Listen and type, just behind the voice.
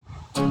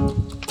X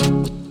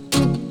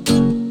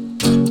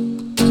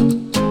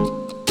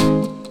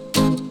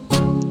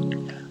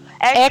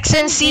X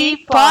and and Z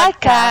Z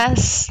Podcast.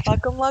 Podcast.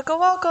 Welcome, welcome,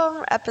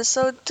 welcome.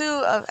 Episode 2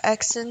 of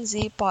X and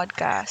Z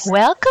Podcast.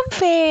 Welcome,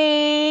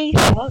 Faith.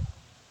 Well,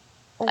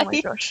 oh my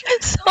Ay, gosh,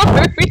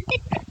 sorry.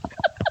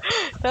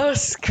 that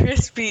was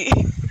crispy.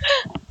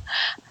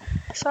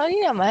 Sorry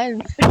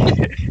naman.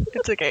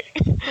 It's okay.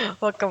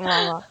 Welcome,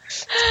 Mama.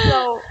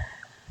 So,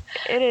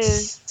 it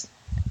is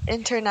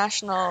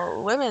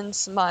International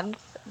Women's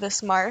Month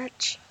this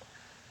March.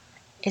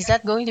 Is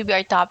that going to be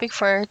our topic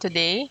for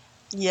today?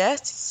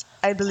 Yes,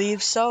 I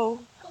believe so.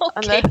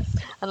 Okay. Unless,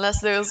 unless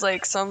there's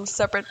like some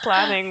separate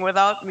planning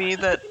without me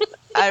that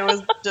I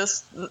was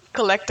just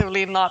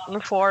collectively not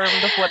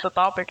informed of what the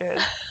topic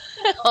is.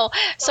 Oh,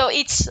 so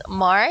it's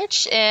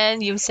March,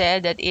 and you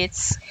said that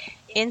it's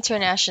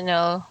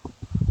International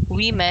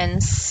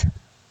Women's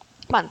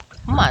Month.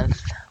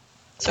 Month.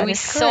 So That we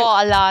is correct.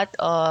 saw a lot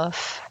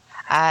of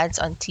ads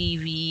on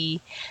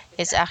TV.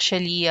 It's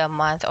actually a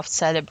month of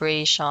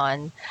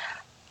celebration.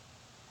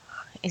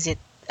 Is it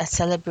a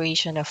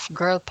celebration of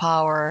girl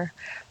power?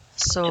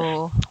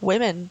 So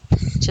Women.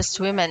 just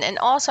women. And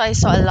also I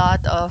saw a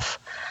lot of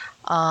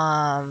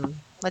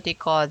what do you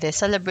call this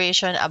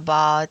celebration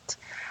about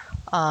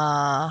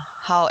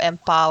how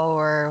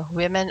empower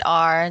women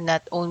are,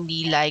 not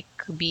only like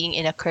being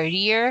in a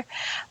career,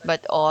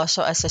 but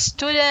also as a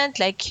student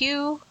like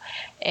you,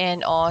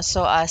 and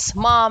also as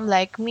mom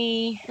like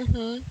me,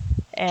 Mhm.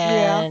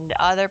 Yeah. and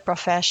other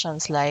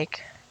professions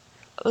like,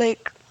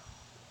 Like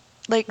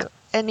like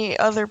any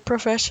other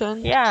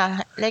profession.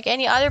 yeah, like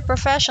any other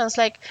professions,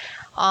 like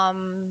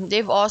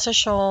they've also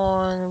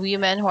shown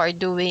women who are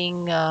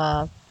doing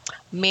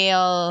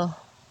male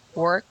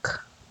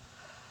work,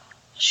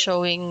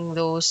 showing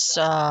those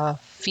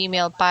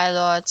female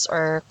pilots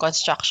or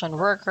construction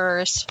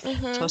workers,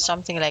 so Mhm.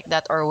 something like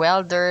that, or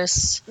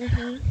welders.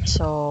 Mhm.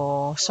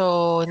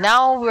 So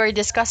now we're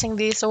discussing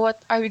this. So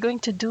what are we going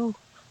to do,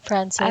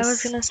 I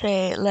was Francis? gonna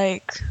say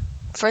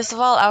first of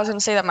all, I was gonna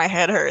say that my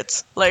head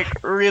hurts like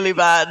really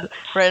bad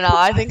right now.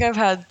 I think I've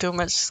had too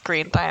much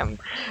screen time,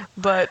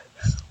 but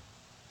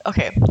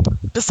okay.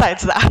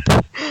 Besides that,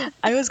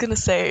 I was gonna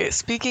say,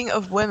 speaking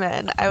of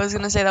women, I was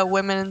gonna say that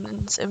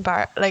Women's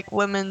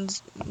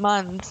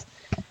Month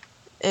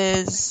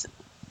is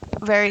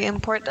very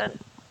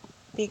important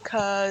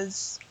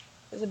because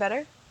is it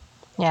better?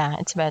 Yeah,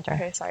 it's better.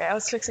 Okay, sorry, I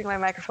was fixing my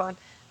microphone.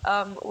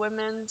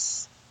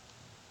 Women's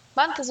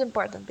Month is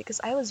important because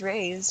I was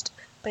raised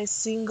by a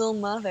single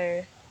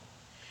mother,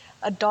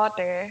 a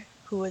daughter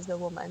who is a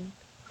woman.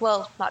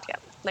 Well, not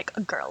yet, like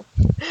a girl,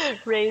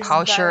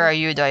 How raised sure by are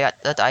you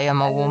that I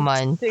am a a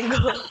woman?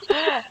 single,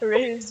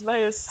 raised by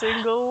a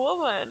single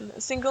woman,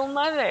 a single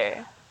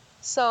mother.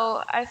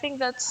 So I think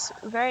that's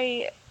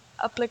very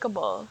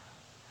applicable.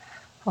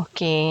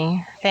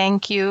 Okay,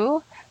 thank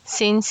you.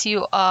 Since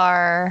you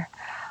are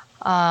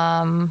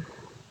um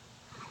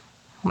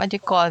what do you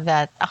call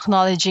that,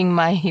 acknowledging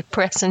my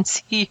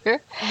presence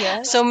here,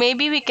 Yes. so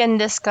maybe we can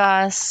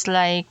discuss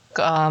like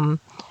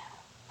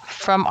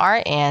from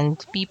our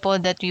end people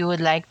that we would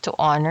like to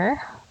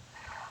honor,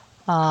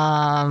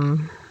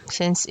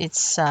 since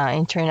it's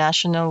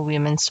International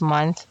Women's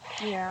Month,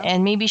 Yeah.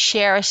 and maybe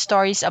share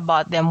stories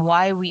about them,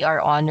 why we are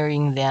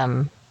honoring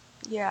them.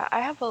 Yeah,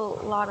 I have a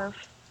lot of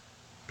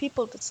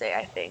people to say,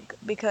 I think,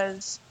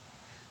 because,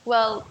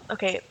 well,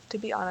 okay, to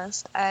be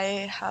honest,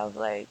 I have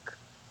like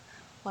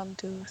one,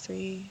 two,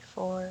 three,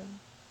 four,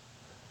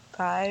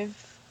 five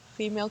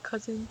female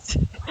cousins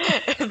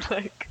and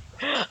like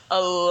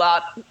a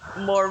lot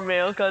more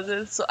male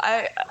cousins. So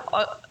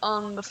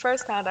on the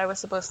first hand, I was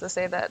supposed to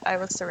say that I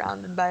was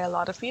surrounded by a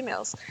lot of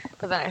females,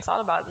 but then I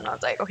thought about it and I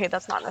was like, okay,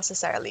 that's not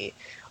necessarily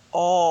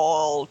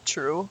all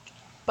true,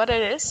 but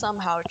it is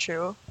somehow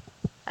true.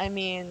 I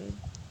mean,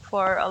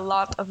 for a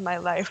lot of my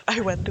life,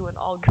 I went to an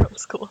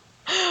all-girls school,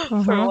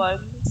 for Mm-hmm.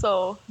 one,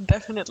 so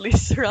definitely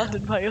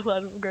surrounded by a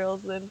lot of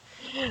girls and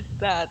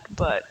that.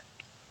 But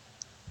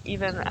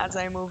even as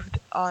I moved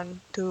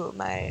on to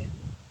my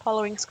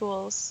following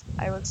schools,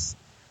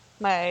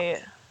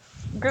 my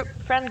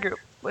friend group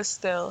was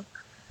still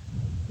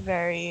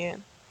very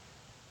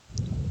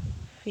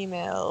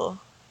female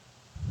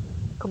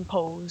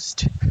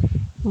composed.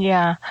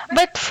 Yeah,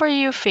 but for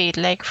you, Faith,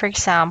 like for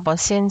example,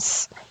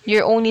 since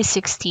you're only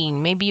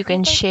 16, maybe you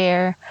can Okay.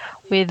 share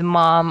with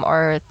mom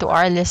or to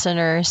our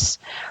listeners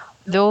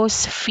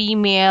those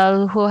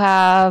female who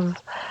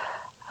have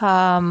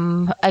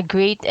a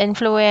great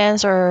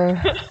influence or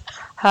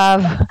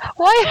have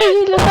why are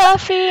you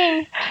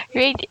laughing?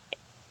 Great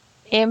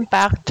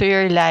impact to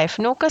your life.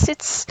 No, cause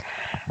it's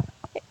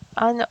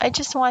ano, I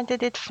just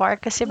wanted it far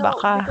kasi No,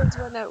 baka. because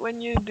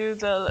when you do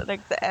the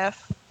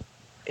F,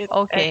 it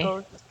Okay.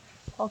 echoes.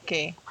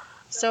 Okay.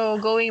 So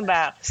going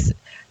back,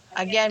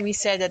 again, we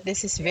said that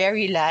this is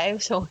very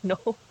live, so no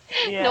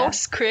Yeah.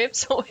 script,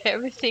 so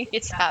everything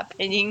is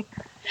happening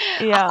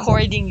Yeah.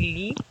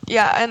 accordingly.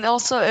 Yeah, and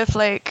also if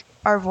like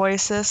our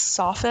voices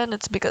soften,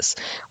 it's because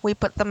we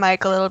put the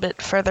mic a little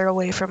bit further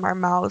away from our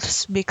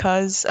mouths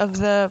because of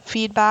the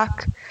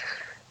feedback.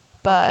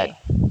 But Okay.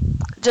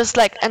 just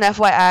like an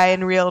FYI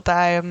in real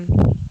time,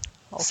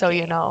 so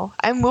you Okay. know,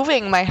 I'm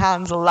moving my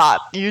hands a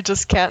lot. You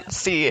just can't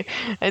see.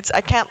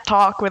 I can't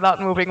talk without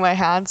moving my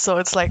hands, so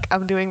it's like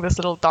I'm doing this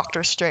little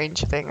Doctor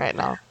Strange thing right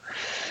now.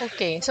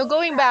 Okay. So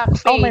going back,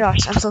 Oh my Faith.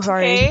 gosh, I'm so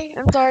sorry. Okay.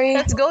 I'm sorry.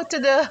 Let's go to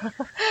the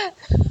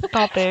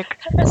Topic.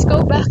 let's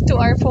go back to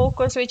our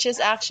focus, which is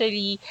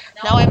actually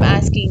now I'm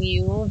asking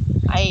you.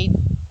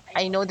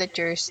 I know that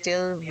you're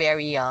still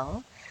very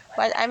young,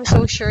 but I'm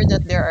so sure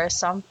that there are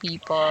some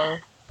people,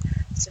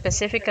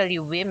 specifically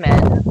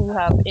women, who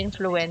have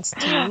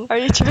influenced you. Are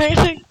you trying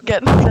to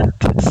get me So,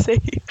 to say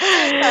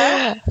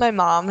huh? my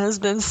mom has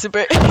been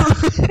super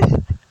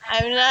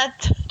I'm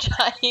not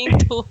trying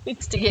to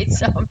instigate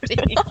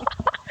something.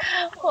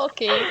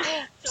 Okay.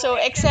 So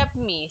accept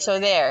me. So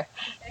there.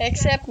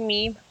 Accept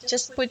me.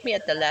 Just put me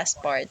at the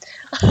last part.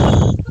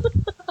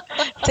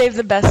 save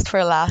the best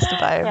for last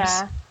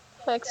vibes? Yeah.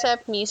 So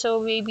accept me.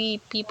 So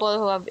maybe people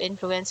who have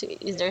influence.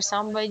 Is there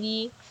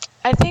somebody?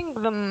 I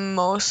think the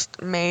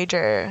most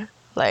major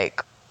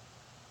like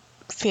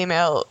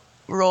female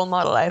role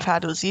model I've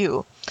had was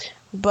you.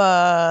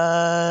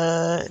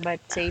 But But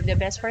save the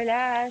best for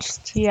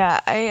last. yeah,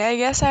 I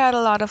guess I had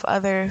a lot of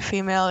other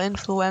female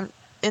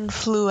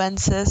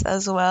influences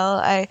as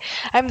well.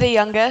 I'm the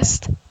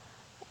youngest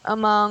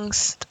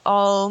amongst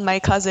all my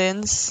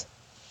cousins.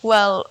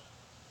 Well,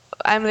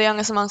 I'm the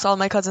youngest amongst all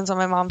my cousins on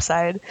my mom's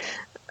side.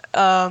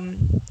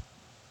 Um,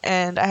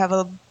 and I have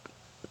a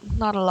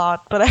not a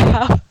lot, but I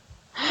have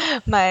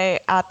my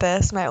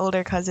ates, my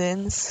older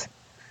cousins.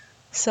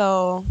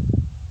 So,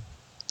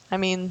 I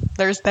mean,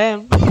 there's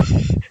them.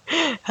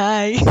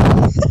 Hi.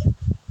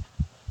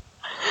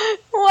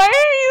 Why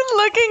are you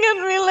looking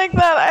at me like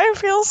that? I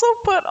feel so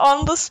put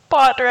on the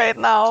spot right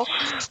now.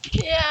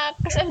 Yeah,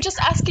 because I'm just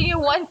asking you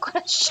one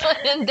question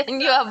and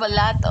then you have a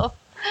lot of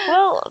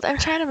Well, I'm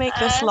trying to make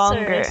this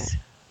longer. answers.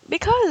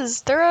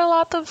 Because there are a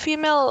lot of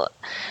female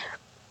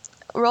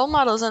role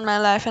models in my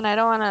life and I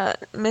don't want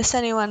to miss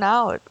anyone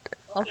out.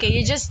 Okay,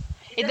 you just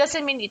it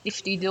doesn't mean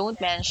if you don't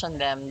mention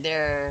them,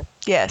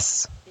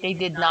 Yes. they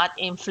did not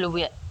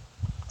influence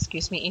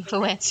excuse me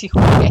influence you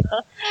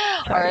well,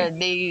 Sorry. or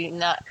they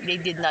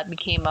did not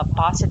become a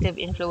positive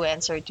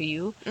influencer to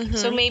you.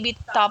 So Mhm. maybe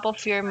top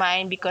of your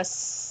mind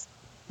because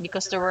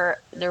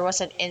there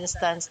was an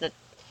instance that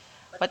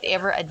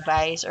whatever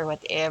advice or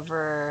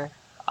whatever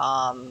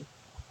um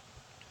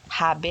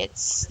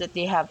habits that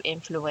they have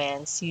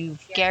influenced,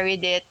 you've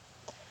carried it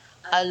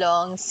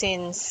along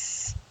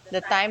since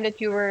the time that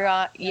you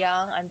were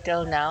young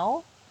until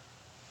now.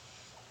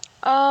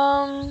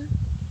 Um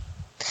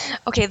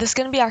okay, this is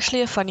going to be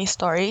actually a funny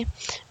story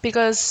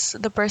because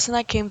the person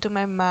that came to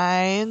my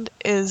mind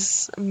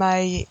is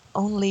my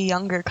only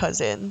younger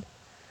cousin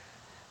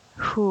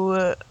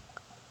who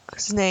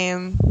whose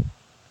name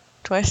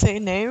do I say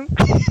name?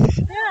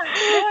 Yeah,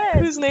 go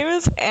ahead. Whose name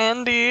is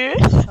Andy.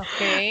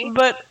 Okay.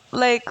 But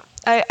like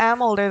I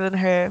am older than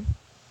her,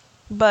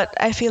 but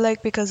I feel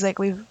like because like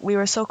we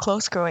were so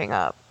close growing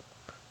up.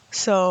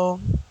 So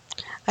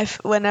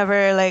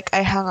whenever like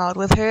I hang out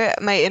with her,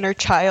 my inner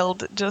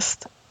child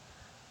just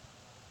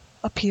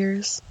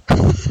appears.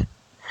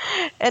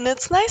 And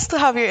it's nice to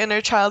have your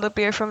inner child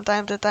appear from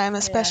time to time, Yeah.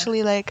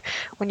 especially like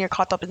when you're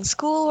caught up in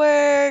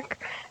schoolwork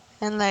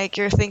and like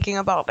you're thinking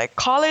about like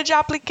college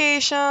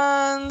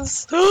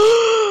applications.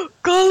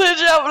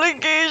 College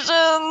applications.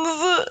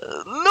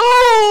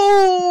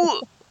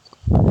 No.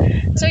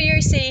 So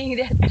you're saying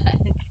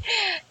that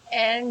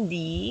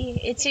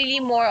Andy, it's really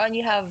more on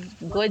you have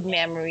good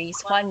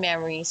memories, fun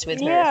memories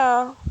with her.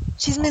 Yeah.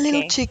 She's my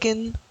little Okay.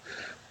 chicken.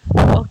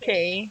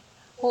 Okay.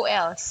 Who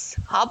else?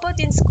 How about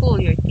in school,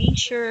 your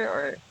teacher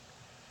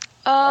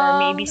or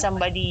maybe Um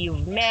somebody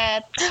you've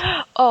met?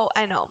 oh,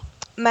 I know.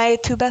 My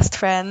two best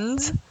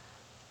friends,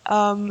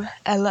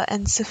 Ella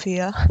and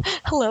Sophia.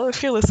 Hello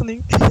if you're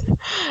listening.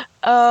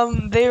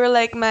 They were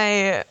like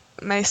my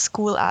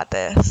school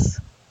ates,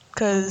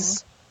 Mm-hmm.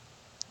 cause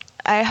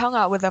I hung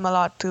out with them a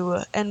lot too,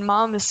 and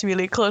mom is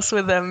really close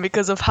with them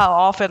because of how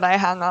often I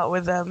hang out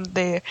with them.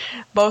 They,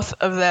 both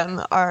of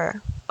them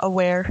are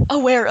aware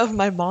of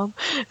my mom.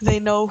 They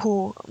know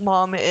who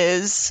mom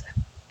is,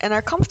 and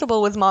are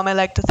comfortable with mom. I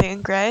like to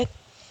think, right?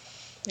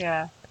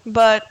 Yeah.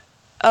 But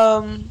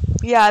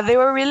yeah, they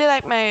were really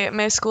like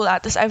my school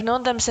ates. I've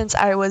known them since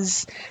I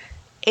was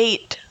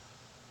 8,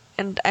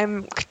 and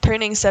I'm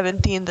turning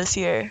 17 this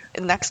year,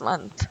 next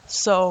month.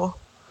 So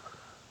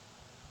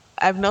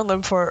I've known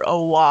them for a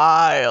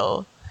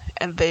while,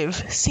 and they've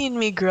seen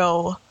me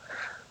grow.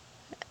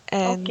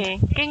 And Okay.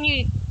 Can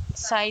you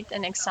cite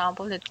an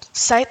example that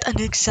cite an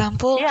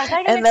example, yeah,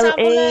 cite an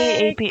example MLA,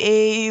 like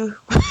APA,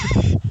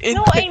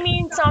 no, Inte. I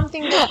mean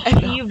something that I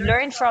know. you've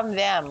learned from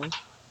them.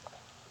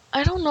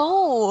 I don't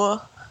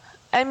know.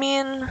 I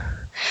mean,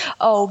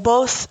 oh,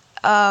 both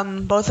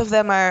of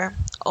them are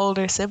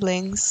older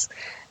siblings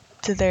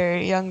to their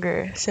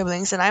younger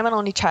siblings, and I'm an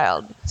only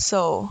child,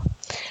 so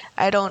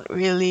I don't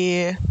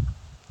really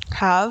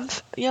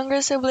have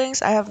younger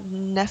siblings. I have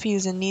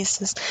nephews and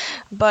nieces,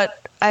 but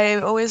I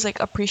always like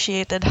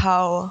appreciated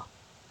how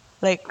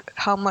like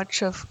how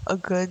much of a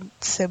good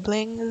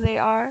sibling they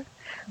are,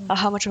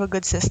 how much of a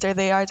good sister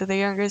they are to the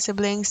younger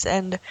siblings,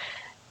 and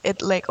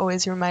it like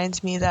always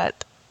reminds me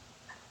that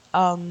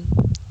um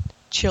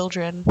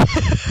children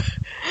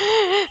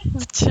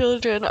the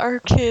children are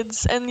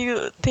kids, and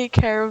you take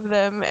care of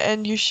them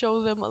and you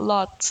show them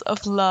lots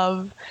of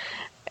love.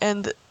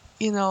 And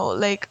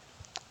like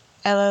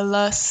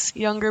Ella's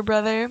younger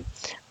brother,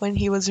 when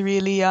he was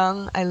really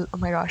young, oh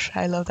my gosh,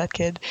 I love that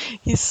kid.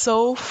 He's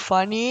so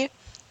funny,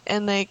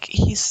 and like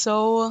he's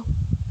so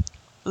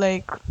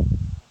like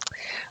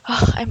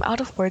I'm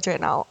out of words right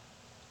now.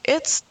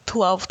 It's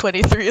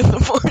 12:23 in the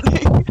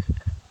morning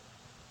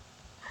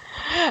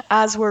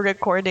as we're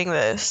recording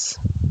this.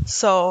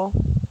 So,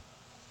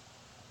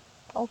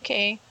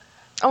 Okay.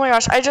 oh my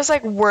gosh, I just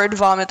like word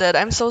vomited.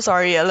 I'm so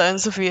sorry, Ella and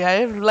Sophia. I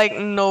have like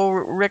no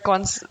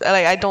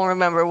like I don't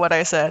remember what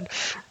I said.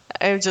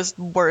 I just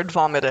word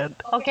vomited.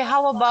 Okay,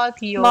 how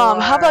about Mom,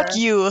 how about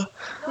your... you?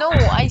 No,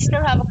 I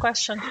still have a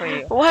question for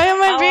you. Why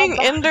am I How being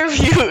about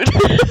interviewed?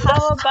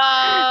 how This is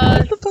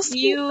about supposed to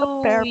be a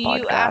you? fair You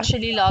podcast.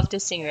 actually love to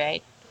sing,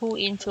 right? Who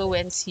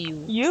influenced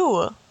you?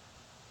 You,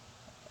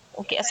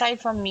 Okay, aside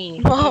from me,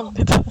 Mom,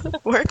 it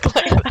doesn't work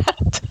like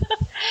that.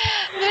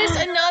 there's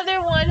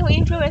another one who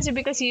influenced you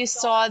because you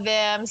saw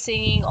them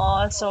singing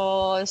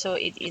also, so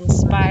it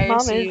inspires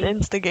Mom is you.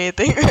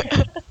 instigating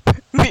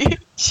me.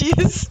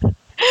 She's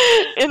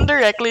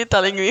indirectly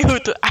telling me who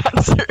to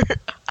answer.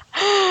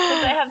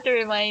 Because I have to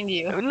remind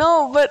you.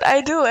 No, but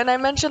I do, and I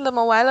mentioned them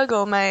a while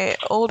ago. My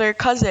older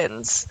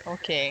cousins,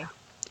 Okay.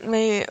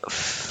 my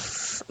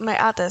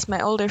ates,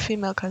 my older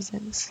female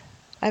cousins.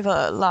 I have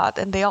a lot,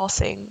 and they all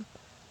sing.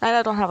 And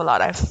I don't have a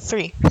lot. I have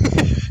three,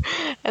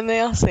 and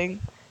they all sing.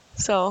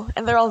 So,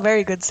 and they're all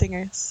very good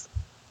singers.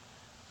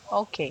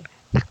 Okay.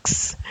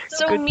 X,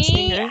 So good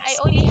me, I singers.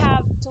 only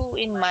have two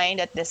in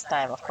mind at this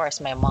time. Of course,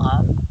 my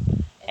mom,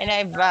 and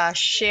I've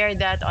shared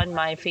that on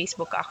my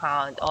Facebook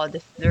account. All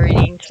the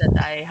learnings that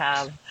I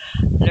have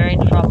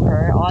learned from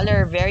her, all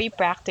are very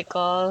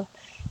practical.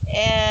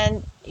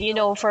 And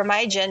for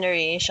my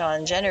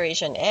generation,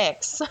 Generation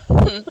X,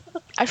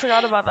 I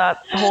forgot about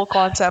that whole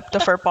concept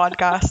of her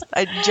podcast.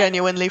 I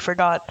genuinely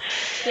forgot.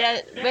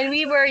 yeah, when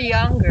we were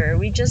younger,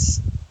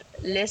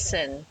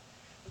 listen.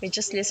 We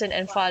just listen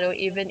and follow,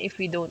 even if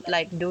we don't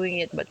like doing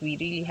it, but we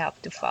really have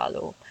to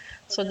follow.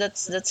 So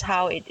that's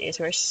how it is.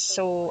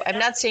 I'm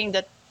not saying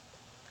that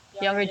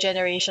younger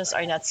generations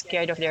are not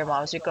scared of their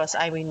moms, because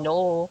I will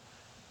know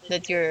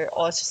that you're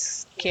also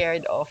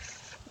scared of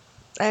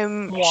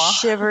I'm moi.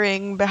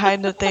 shivering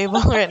behind the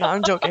table right now.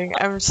 I'm joking.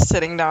 I'm just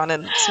sitting down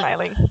and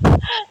smiling.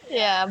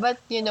 Yeah, but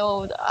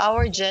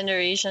our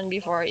generation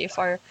before, if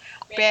our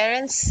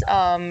parents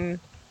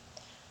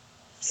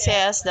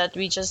says that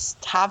we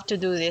just have to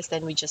do this,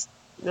 then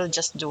we'll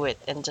just do it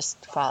and just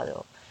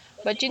follow.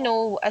 But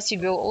as you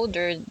grow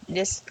older,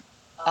 this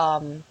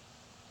um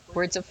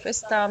words of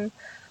wisdom,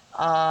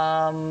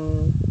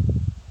 um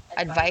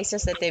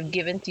advices that they've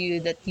given to you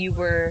that you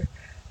were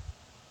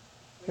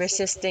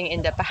resisting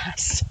in the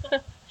past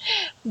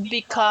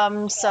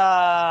becomes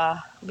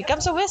a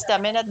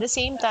wisdom, and at the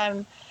same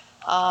time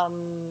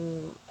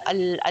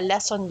a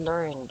lesson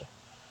learned.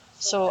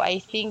 So I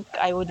think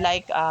I would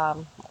like,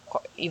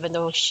 even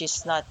though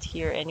she's not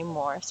here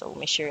anymore, so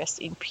may she rest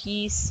in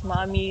peace,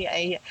 mommy.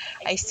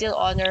 I still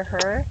honor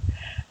her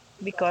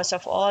because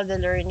of all the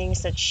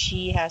learnings that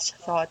she has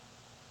taught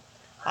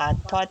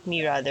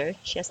me, rather.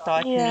 She has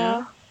taught me.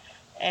 Yeah.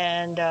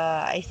 And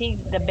I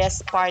think the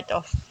best part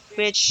of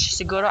which,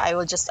 siguro, I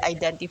will just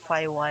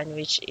identify one,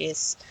 which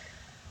is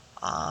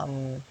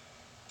um,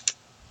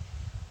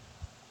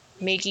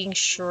 making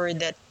sure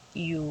that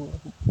you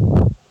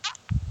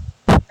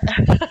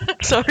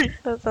Sorry.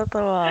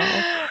 Natatawa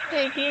ako.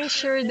 making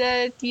sure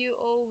that you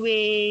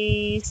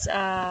always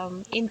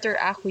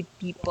interact with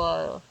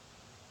people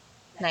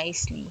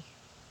nicely.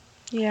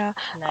 Yeah.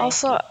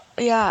 Also,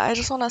 Nicely. yeah, I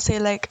just want to say,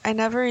 like, I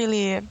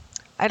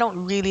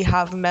don't really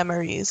have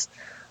memories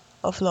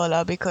of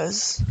Lola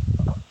because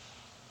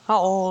how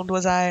old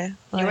was I?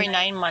 You were Like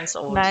 9 months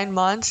old. 9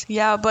 months?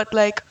 Yeah, but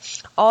like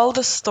all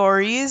the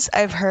stories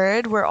I've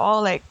heard were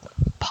all like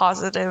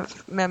positive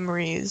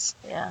memories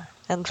Yeah.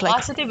 and like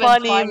Positive and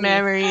funny funny.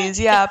 memories.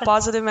 Yeah,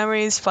 positive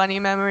memories, funny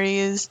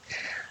memories.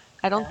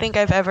 I don't Yeah. think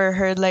I've ever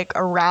heard like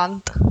a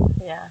rant.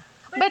 Yeah.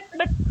 But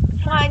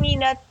funny,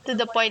 not to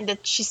the point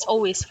that she's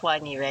always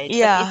funny, right? But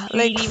Yeah, it's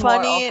like really more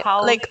of funny,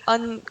 how like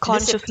disciplined,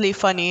 unconsciously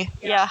funny.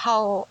 yeah,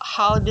 how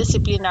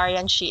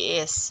disciplinarian she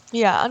is.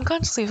 Yeah,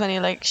 unconsciously funny.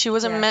 Like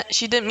Yeah.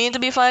 she didn't mean to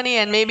be funny,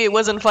 and maybe it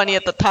wasn't funny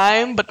at the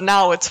time, but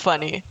now it's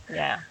funny.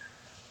 Yeah.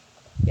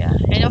 Yeah.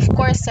 And of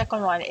course,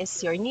 second one is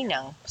your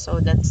ninang.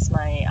 So that's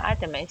my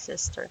ate, my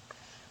sister.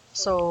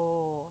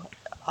 So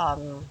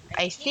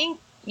I think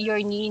your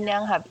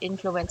ninang have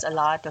influenced a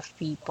lot of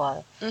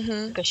people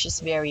Mhm. because she's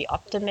very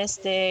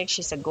optimistic.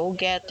 She's a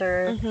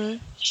go-getter. Mhm.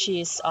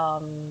 She's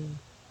um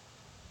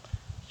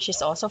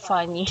she's also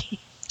funny.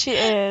 She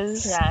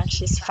is. Yeah,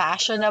 she's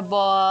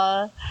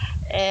fashionable,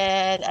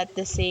 and at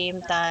the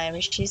same time,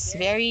 she's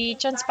very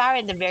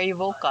transparent and very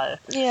vocal.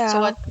 So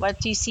Yeah.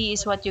 what you see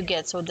is what you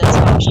get. So that's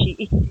how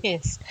she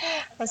is.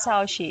 That's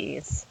how she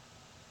is.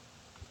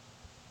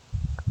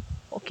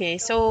 Okay,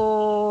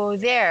 so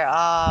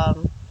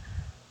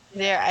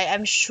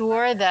I'm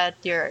sure that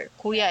your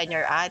kuya and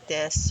your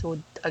ates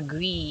would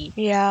agree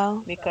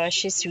Yeah. because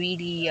she's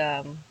really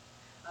a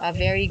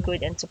very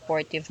good and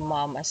supportive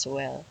mom as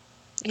well.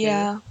 Okay,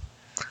 Yeah.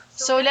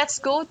 so let's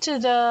go to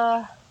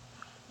the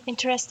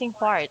interesting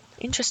part.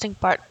 Interesting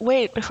part.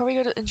 Wait, before we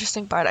go to the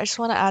interesting part, I just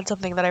want to add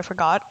something that I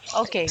forgot.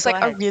 Okay, It's go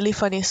like a ahead. really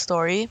funny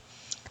story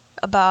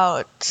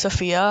about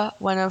Sophia,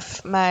 one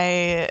of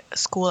my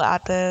school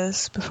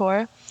ates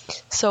before.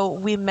 So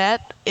we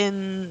met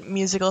in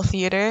musical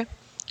theater.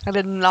 I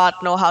did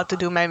not know how to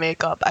do my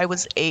makeup. I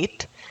was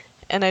 8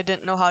 and I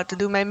didn't know how to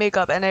do my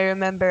makeup. And I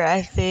remember,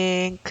 I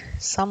think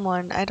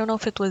someone, I don't know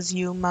if it was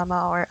you,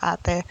 Mama or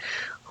Ate,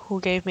 who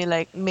gave me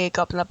like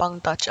makeup na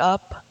pang touch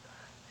up.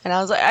 And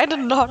I was like, I did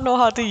not know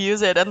how to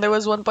use it. And there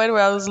was one point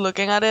where I was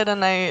looking at it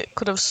and I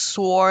could have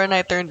sworn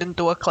I turned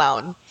into a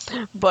clown.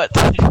 But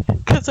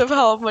because of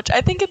how much,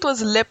 I think it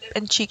was lip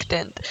and cheek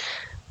tint,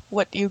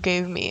 what you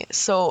gave me.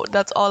 So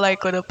that's all I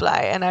could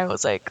apply. And I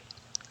was like,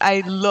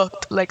 I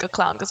looked like a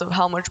clown because of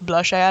how much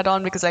blush I had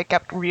on because I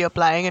kept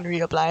reapplying and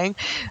reapplying.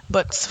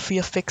 But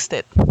Sophia fixed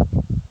it.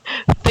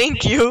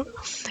 Thank you.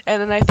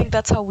 And then I think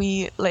that's how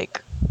we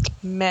like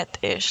met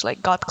ish,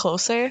 like got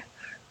closer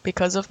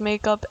because of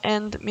makeup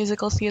and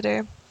musical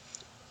theater.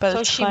 But So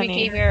it's she funny.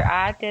 became your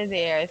ate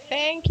there.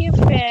 Thank you,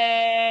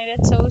 Faye.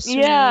 That's so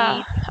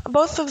Yeah, sweet.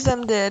 both of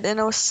them did in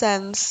a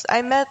sense.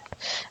 I met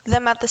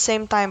them at the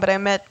same time, but I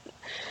met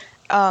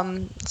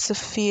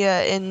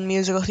Sophia in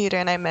musical theater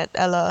and I met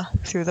Ella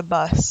through the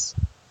bus.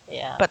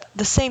 Yeah, But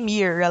the same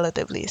year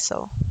relatively,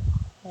 so.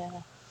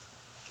 yeah.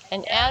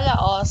 And Ella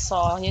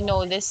also,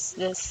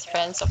 this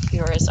friends of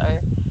yours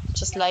are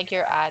just like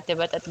your ate,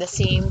 but at the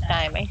same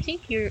time, I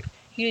think you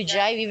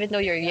jive even though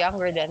you're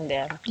younger than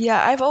them.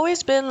 Yeah, I've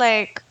always been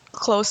like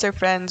closer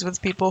friends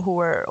with people who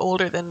were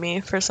older than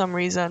me for some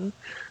reason.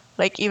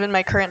 Like even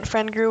my current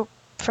friend group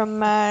from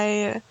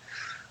my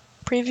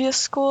previous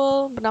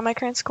school, but not my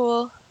current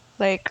school,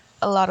 like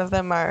a lot of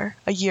them are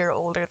a year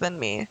older than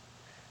me.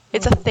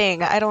 It's a Mm-hmm,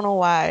 thing. I don't know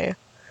why.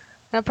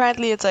 And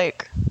apparently it's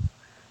like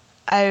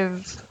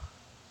I've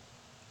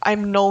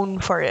I'm known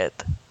for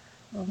it,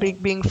 mm-hmm,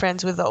 being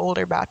friends with the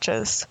older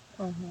batches.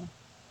 mm-hmm.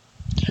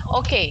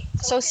 Okay,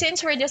 so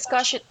since we're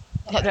discussion,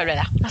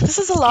 This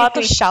is a excuse lot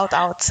of me, shout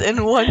outs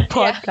in one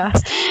yeah.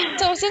 podcast.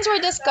 So since we're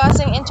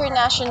discussing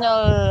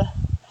International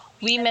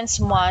Women's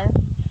Month,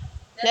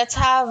 let's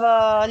have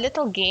a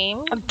little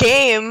A game.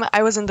 game.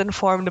 I wasn't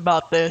informed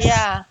about this.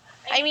 Yeah,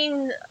 I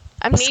mean,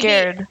 I'm maybe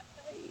scared.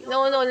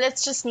 no.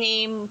 Let's just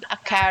name a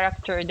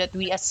character that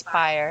we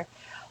aspire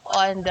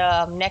on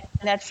the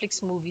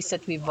Netflix movies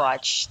that we've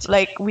watched.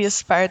 Like we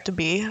aspire to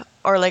be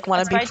or like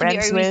want to be Aspire to be,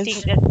 friends or we with.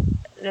 think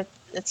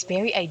that's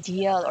very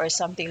ideal, or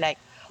something like,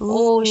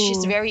 oh,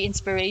 she's Ooh. very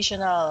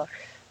inspirational.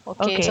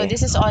 Okay, so Okay.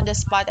 this is on the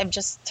spot. I've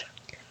just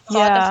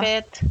thought of Yeah.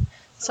 it.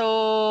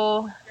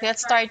 So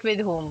let's start with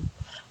whom?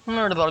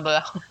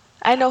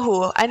 I know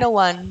who. I know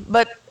one,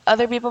 but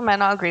other people might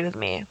not agree with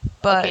me.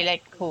 Okay, But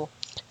like who?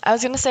 I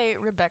was gonna say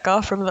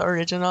Rebecca from the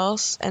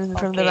originals and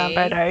from the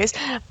Vampire Okay. Diaries.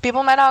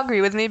 People might not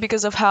agree with me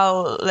because of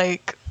how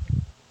like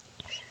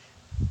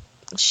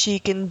she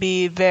can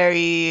be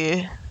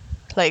very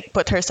like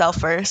put herself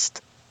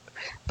first.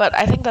 But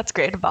I think that's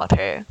great about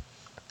her.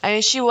 I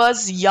mean, she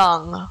was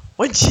young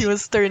when she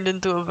was turned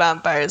into a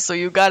vampire, so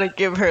you gotta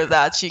give her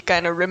that. She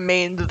kind of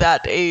remained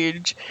that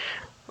age.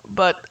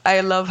 But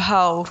I love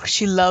how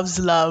she loves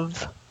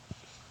love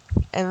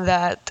and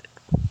that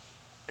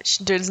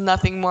there's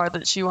nothing more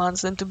that she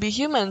wants than to be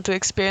human, to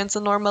experience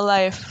a normal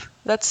life.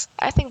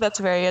 I think that's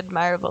very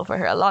admirable for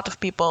her. A lot of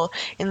people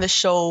in the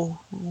show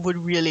would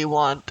really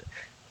want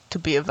to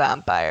be a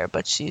vampire,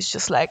 but she's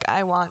just like,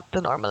 I want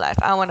the normal life.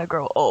 I want to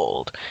grow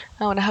old.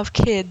 I want to have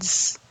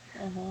kids.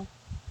 Hmm.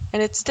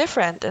 And it's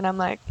different. And I'm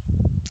like,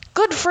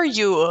 good for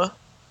you. Okay.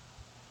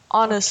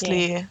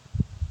 Honestly,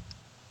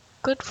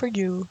 good for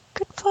you.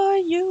 Good for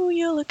you.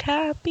 You look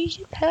happy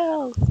and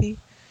healthy.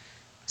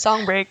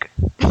 Song break.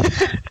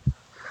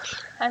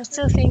 I'm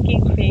still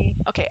thinking, Faye.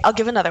 Okay, I'll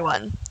give another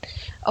one.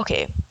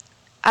 Okay,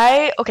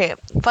 okay,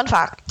 fun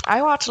fact.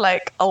 I watch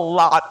like a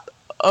lot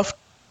of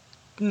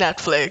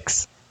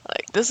Netflix.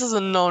 Like this is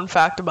a known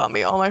fact about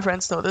me. All my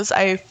friends know this.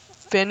 I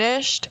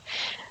finished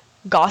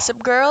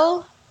Gossip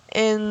Girl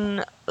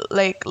in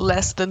like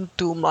less than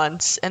 2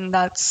 months, and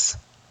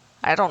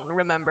I don't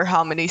remember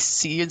how many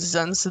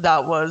seasons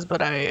that was,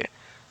 but I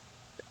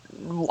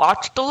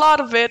watched a lot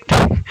of it.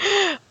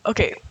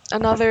 Okay,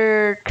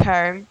 another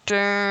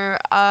character.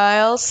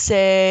 I'll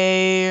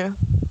say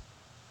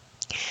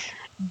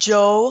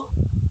Joe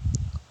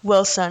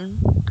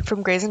Wilson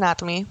from Grey's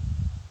Anatomy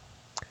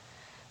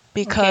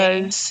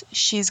Okay. because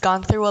she's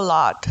gone through a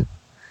lot.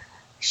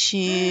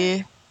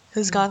 She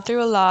who's gone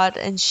through a lot,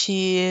 and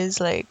she is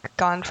like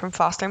gone from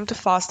foster home to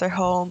foster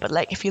home. But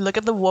like if you look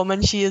at the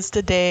woman she is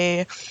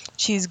today,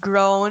 she's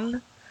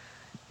grown.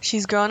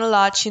 She's grown a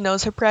lot. She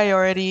knows her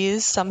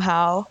priorities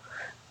somehow,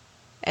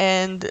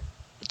 and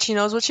she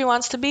knows what she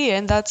wants to be,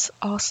 and that's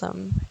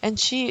awesome. And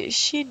she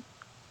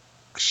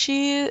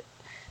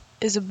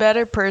is a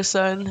better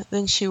person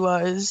than she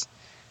was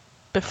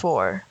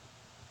before.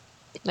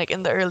 Like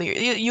in the earlier,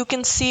 you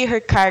can see her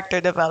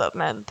character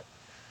development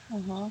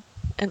Mm-hmm.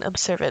 and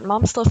observe it.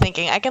 Mom's still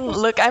thinking. I'm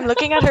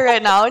looking at her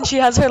right now, and she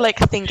has her like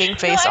thinking No,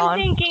 face I'm on.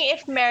 thinking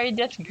if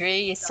Meredith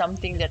Grey is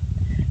something that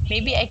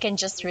maybe I can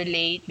just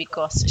relate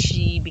because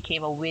she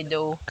became a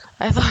widow,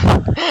 I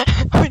thought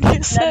when you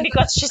not said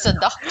because she's a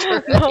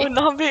doctor, no, right?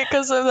 not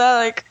because of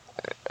that.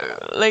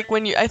 Like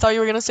when you, I thought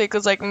you were gonna say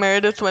because like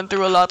Meredith went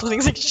through a lot of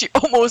things. Like she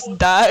almost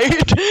died.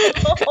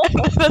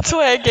 That's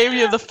why I gave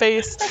you the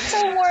face. That's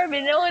so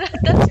morbid. No, not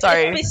that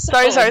Sorry,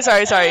 sorry, sorry, episode.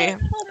 sorry, sorry.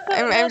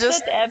 I'm Not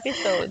just that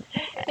episode.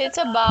 It's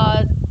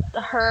about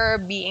her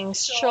being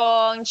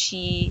strong.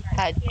 She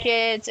had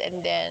kids,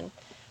 and then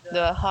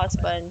the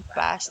husband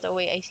passed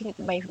away. I think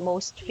my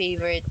most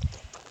favorite.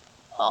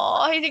 Oh,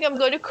 I think I'm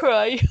gonna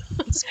cry.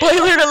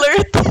 spoiler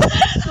alert.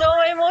 No,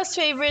 my most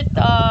favorite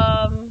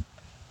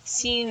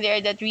scene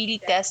there that really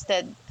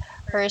tested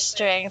her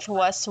strength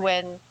was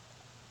when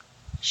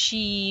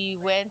she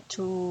went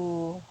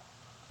to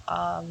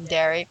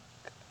Derek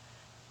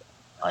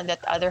on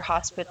that other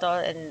hospital,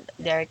 and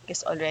Derek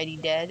is already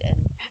dead.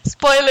 And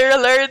Spoiler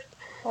alert.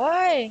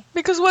 why?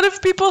 Because what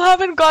if people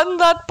haven't gotten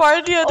that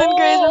part yet in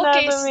Grey's Oh,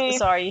 okay. Anatomy?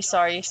 Sorry,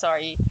 sorry,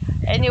 sorry.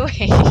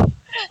 Anyway,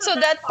 so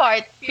that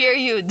part,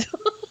 period.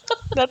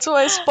 That's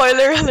why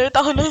spoiler alert.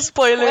 Ako no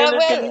spoiler Well, alert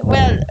well, kanina.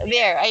 well.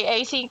 There,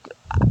 I think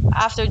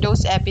after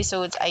those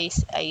episodes,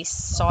 I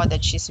saw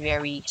that she's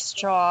very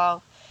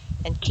strong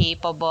and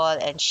capable,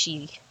 and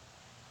she's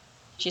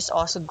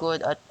also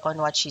good on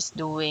what she's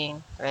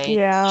doing, right?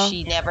 Yeah.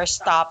 She never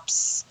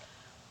stops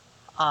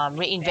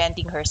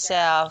reinventing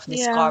herself, Yeah.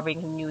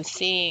 discovering new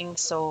things.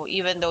 So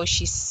even though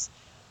she's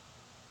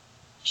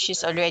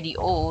already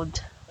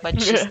old, but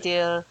she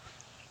still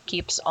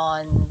keeps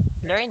on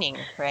learning,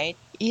 right?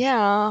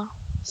 Yeah.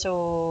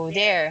 So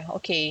there,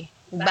 okay.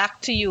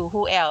 Back to you.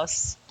 Who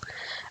else?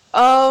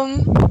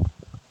 Um.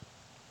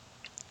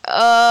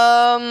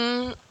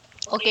 Um.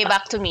 Okay,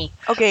 back to me.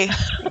 Okay.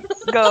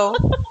 Go.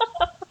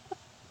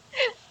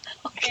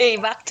 Okay,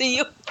 back to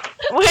you.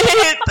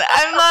 Wait.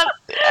 I'm not.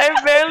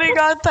 I barely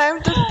got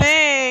time to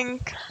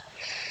think.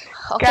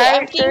 Okay,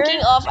 I'm Character.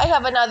 thinking of. I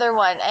have another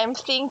one. I'm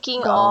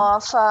thinking Go.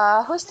 of.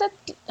 Who's that?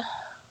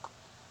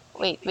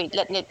 Wait.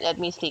 Let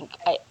me think.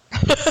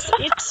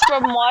 It's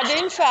from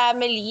Modern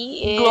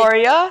Family. It's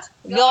Gloria.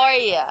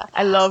 Gloria.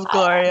 I love I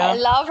Gloria.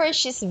 love her.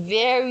 She's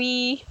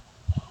very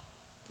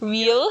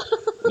real.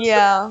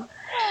 Yeah.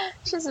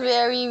 She's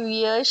very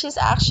real. She's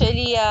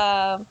actually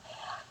an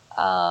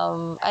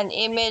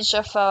image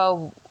of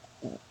a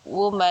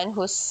woman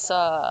who's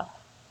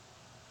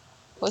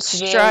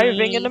Striving in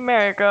very,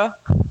 America.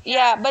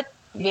 yeah, but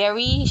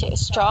very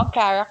strong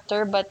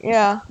character,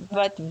 Yeah.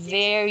 but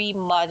very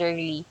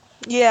motherly.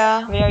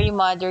 Yeah. Very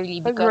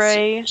motherly because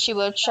Agree. she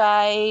will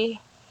try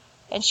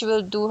and she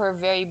will do her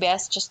very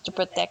best just to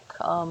protect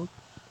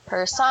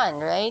her son,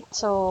 right?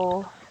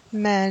 So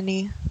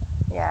Manny.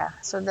 yeah,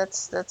 so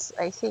that's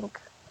I think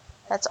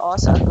that's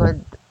also a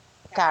good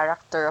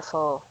character of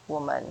a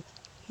woman.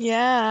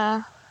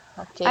 Yeah.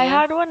 I Okay.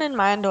 had one in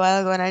mind a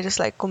while ago and I just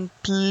like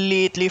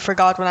completely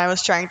forgot when I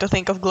was trying to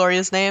think of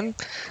Gloria's name.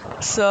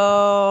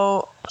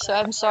 So So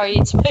I'm sorry,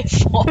 it's my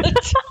fault.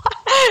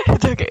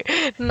 it's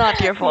okay.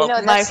 Not your You fault.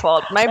 know, My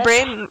fault. My that's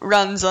brain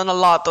runs on a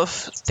lot of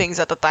things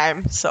at a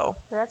time, so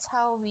that's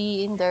how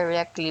we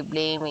indirectly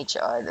blame each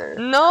other.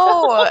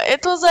 no,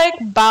 it was like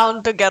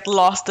bound to get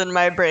lost in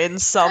my brain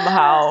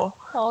somehow.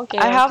 I Okay,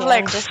 have okay.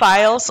 like I'm just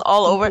files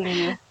all over. keeping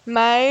you.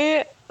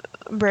 My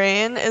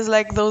brain is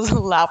like those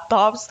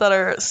laptops that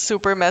are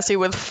super messy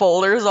with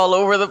folders all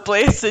over the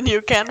place and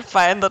you can't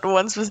find that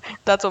one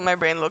that's what my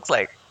brain looks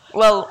like.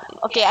 Well,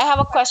 Okay, I have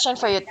a question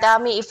for you. Tell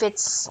me if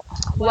it's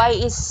why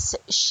is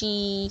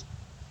she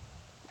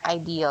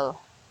ideal?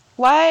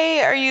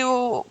 why are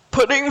you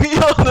putting me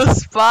on the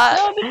spot?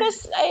 No,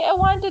 because I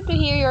wanted to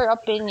hear your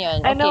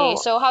opinion. I Okay, know.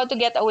 so how to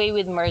get away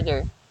with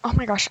murder? Oh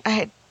my gosh,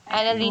 I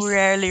rarely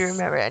Annalise,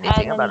 remember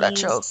anything about that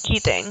show. Annalise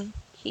Keating.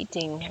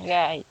 Keating,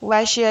 right?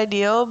 Why is she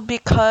ideal?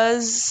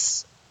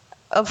 Because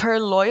of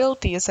her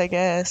loyalties, I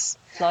guess.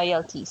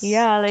 Loyalties.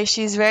 Yeah, like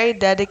she's very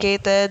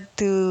dedicated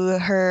to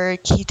her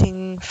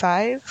Keating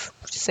five,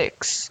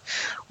 six,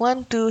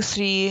 one, two,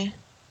 three,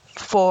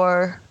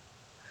 four,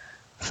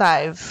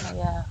 five.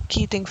 Yeah.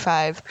 Keating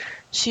five.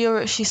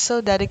 She's so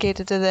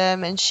dedicated to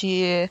them, and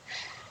she's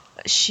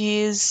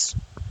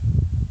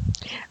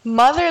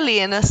motherly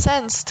in a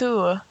sense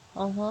too.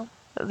 Mm-hmm.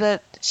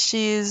 That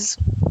she's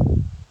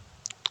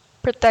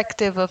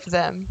protective of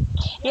them.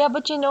 Yeah,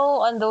 but you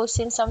know, on those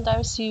scenes,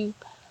 sometimes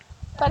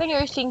parang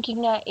you're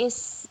thinking na,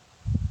 is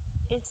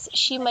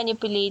she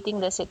manipulating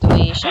the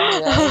situation,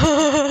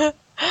 right?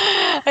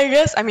 I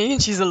guess. I mean,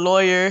 she's a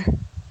lawyer.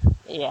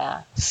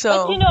 Yeah. But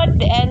So, at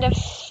the end of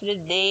the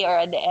day or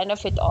at the end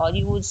of it all,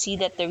 you would see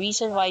that the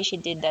reason why she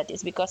did that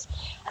is because,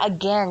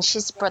 again,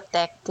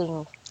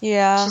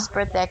 yeah, she's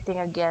protecting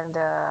again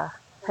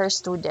her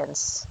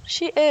students.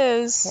 she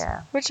is,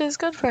 Yeah. which is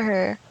good for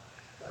her.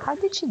 How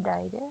did she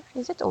die there?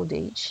 Is it old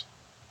age?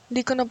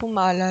 Hindi ko na po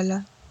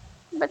maalala.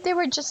 But they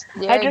were just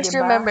I there, just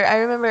diba? remember,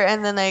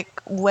 and then like,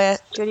 with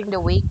During the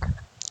wake.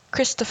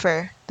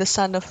 Christopher, the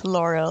son of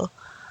Laurel,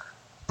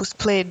 was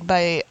played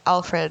by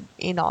Alfred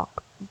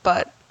Enoch,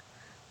 but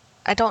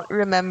I don't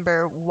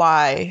remember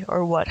why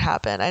or what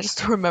happened. I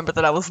just remember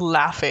that I was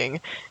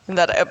laughing in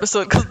that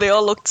episode because they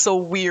all looked so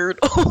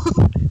weird.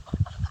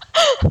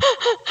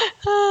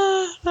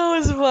 That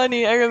was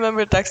funny. I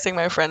remember texting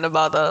my friend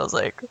about that. I was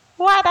like,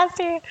 why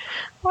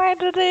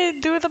do they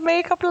do the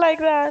makeup like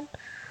that?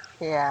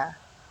 Yeah.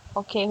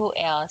 Okay, who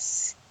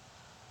else?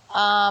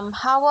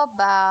 How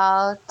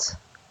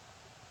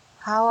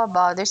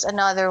about there's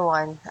another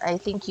one. I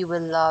think you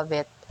will love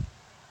it.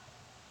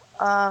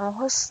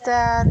 Who's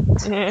that?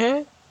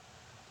 Eh?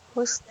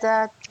 Who's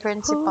that Who's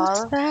principal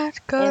that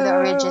in the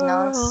girl?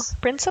 originals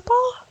Principal?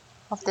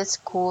 of the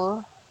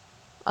school?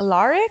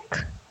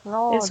 Alaric?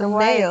 No, Is a the wife.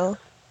 male.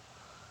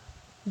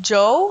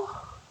 Joe?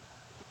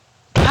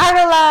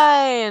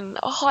 Caroline!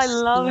 Oh, I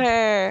love See.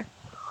 her.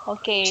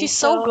 Okay, She's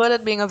so so good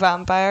at being a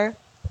vampire.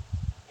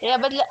 yeah,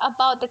 but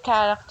about the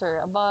character,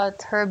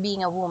 about her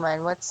being a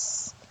woman,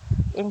 what's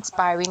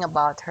inspiring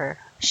about her?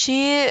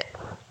 She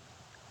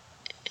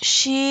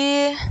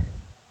she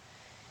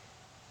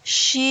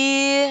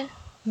she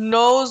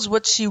knows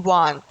what she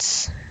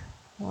wants.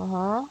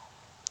 Uh-huh.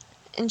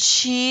 And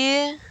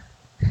She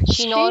knows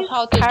she's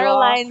how to draw.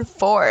 Caroline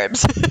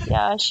Forbes.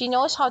 Yeah, she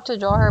knows how to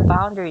draw her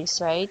boundaries,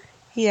 right?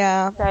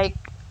 Yeah. Like,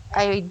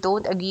 I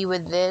don't agree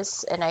with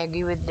this, and I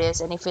agree with this,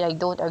 and if I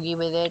don't agree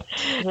with it,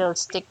 he'll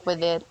stick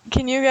with it.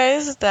 Can you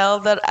guys tell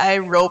that I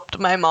roped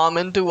my mom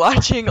into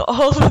watching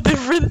all the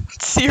different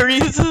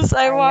series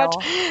I I watch?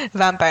 know.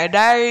 Vampire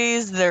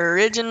Diaries, the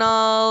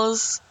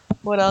originals.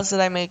 What else did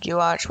I make you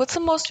watch? What's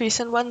the most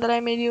recent one that I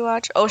made you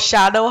watch? Oh,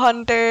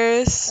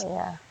 Shadowhunters.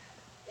 Yeah.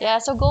 Yeah,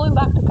 so going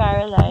back to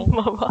Caroline.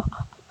 Mama.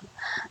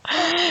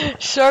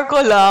 Sure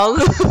ko lang.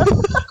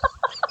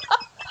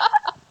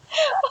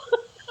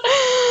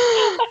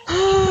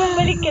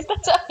 Babalik kita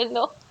sa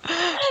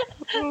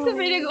sa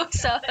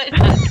pinag-uusapan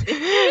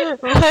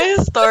natin. My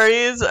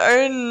stories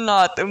are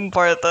not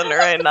important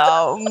right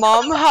now.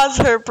 Mom has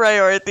her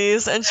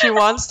priorities and she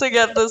wants to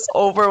get this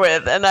over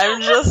with, and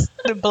I'm just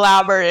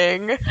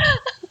blabbering.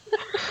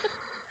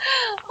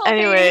 Okay,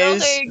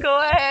 Anyways, okay, go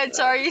ahead.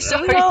 Sorry, no,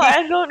 sorry.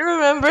 I don't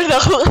remember na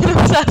kung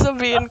anong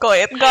sasabihin ko.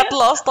 It got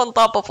lost on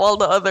top of all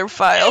the other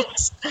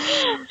files.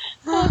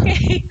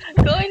 Okay,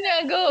 go na,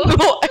 go.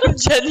 No, I'm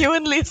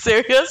genuinely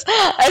serious.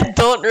 I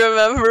don't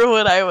remember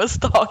what I was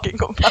talking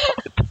about.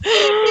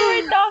 You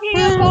were talking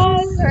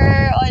about her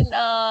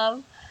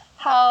on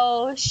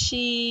how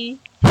she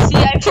see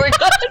I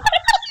forgot.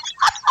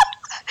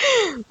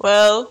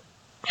 Well,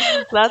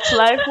 that's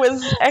life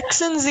with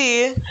X and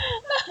Z.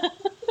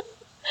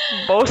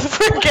 Both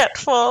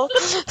forgetful.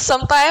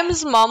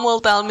 Sometimes mom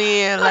will tell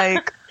me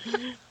like,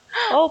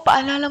 "Oh,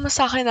 paalala mo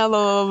sa akin na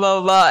blah, blah, blah,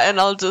 blah," and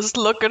I'll just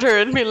look at her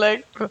and be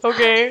like,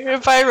 "Okay,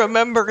 if I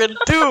remember it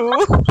too."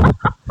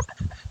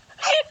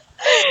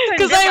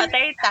 Because Kundi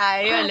patay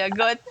tayo,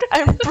 lagot.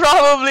 I'm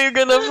probably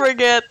gonna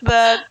forget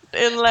that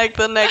in like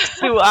the next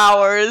 2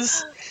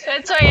 hours.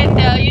 That's why I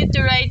tell you to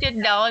write it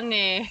down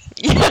eh.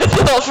 Yes,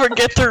 I'll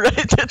forget to write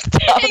it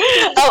down.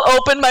 I'll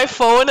open my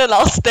phone and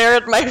I'll stare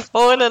at my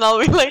phone and I'll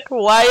be like,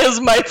 why is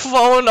my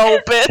phone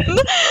open?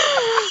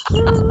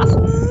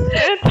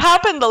 It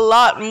happened a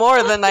lot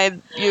more than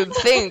you'd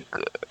think,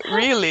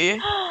 really.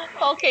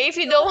 Okay, if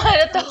you don't want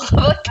to talk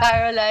about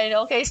Caroline,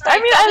 okay, I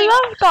start mean, talking. I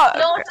love talk.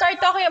 No, start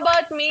talking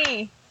about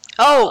me.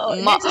 Oh, Oh,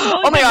 this is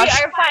oh going my to be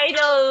gosh. our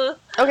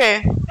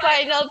Okay,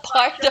 final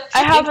part of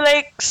I have it.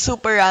 like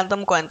super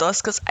random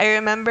cuentos because I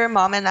remember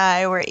mom and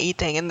I were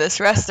eating in this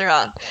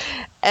restaurant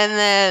and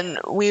then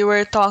we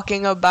were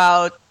talking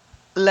about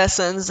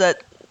lessons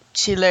that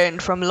she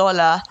learned from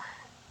Lola.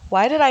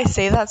 Why did I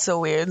say that so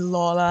weird,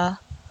 Lola?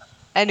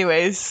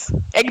 Anyways,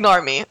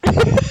 ignore me.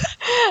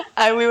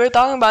 We were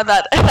talking about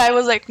that and I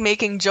was like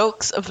making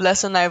jokes of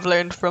lesson I've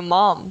learned from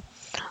mom,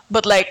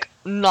 but like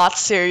not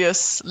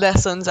serious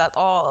lessons at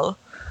all.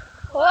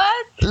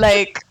 What?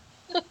 Like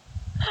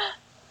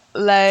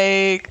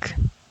like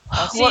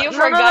Oh, see, what? you No,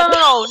 no, no, forgot.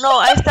 no, no, no.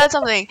 I said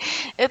something.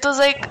 It was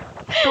like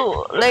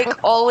to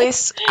like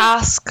always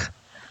ask.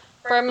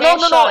 No, no,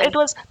 no. It Permission.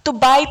 was to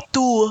buy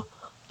two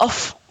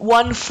of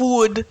one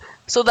food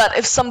so that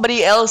if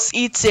somebody else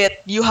eats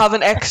it, you have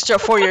an extra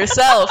for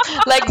yourself.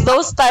 Like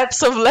those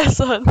types of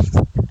lessons.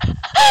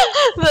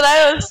 That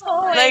I was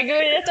Oh my like,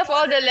 goodness, of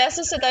all the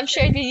lessons that I've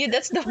shared with you,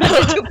 that's the one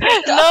that you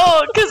picked up.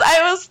 no, because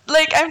I was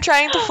like, I'm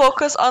trying to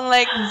focus on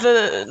like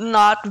the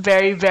not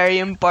very, very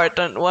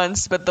important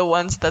ones, but the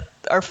ones that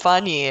are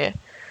funny.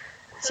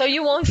 So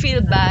you won't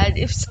feel bad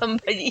if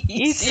somebody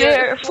eats Eats your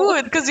your food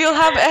food because you'll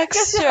have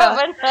because you have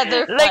extra.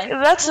 another Like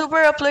one. that's super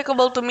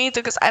applicable to me too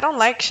because I don't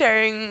like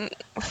sharing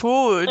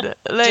food.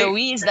 Like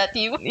Joey, is that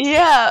you?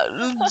 yeah,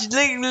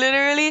 like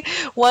literally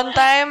one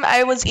time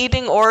I was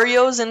eating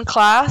Oreos in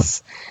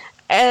class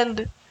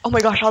and oh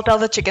my gosh, I'll tell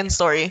the chicken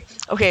story.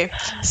 Okay,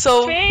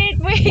 so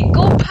Wait,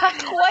 go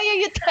back. Why are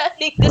you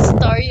telling the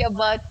story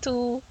about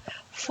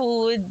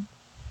food,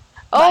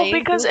 oh buying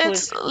because two food?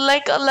 it's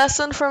like a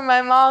lesson from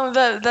my mom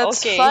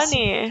that's Okay,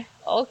 funny.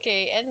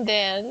 okay, and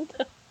then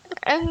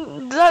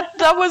And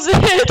that was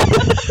it.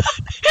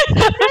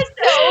 that's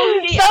the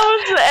only. That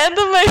was the end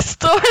of my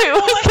story.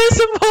 Oh Was my there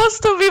god.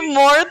 supposed to be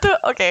more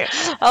to? Okay,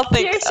 I'll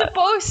think. You're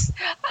supposed.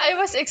 I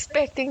was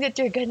expecting that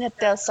you're gonna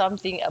tell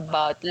something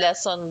about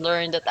lesson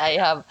learned that I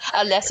have.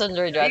 A lesson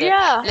learned rather.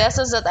 Yeah.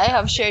 Lessons that I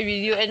have shared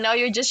with you, and now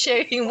you're just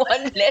sharing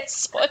one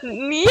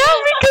lesson. Yeah,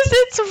 because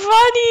it's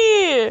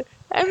funny.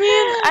 I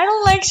mean, I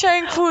don't like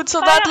sharing food,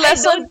 so that Parang I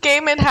lesson don't.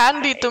 came in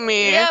handy to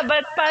me. Yeah,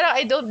 but parang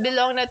I don't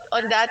belong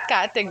on that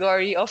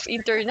category of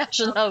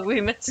International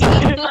Women's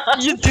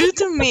You Month. do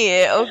to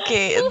me.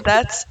 Okay,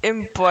 that's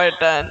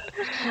important.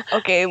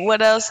 Okay,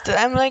 what else?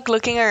 I'm like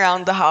looking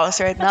around the house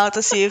right now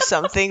to see if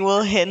something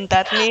will hint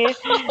at me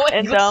Oh my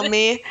and tell goodness.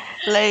 me,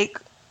 like,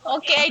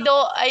 Okay, I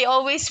don't. I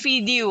always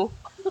feed you.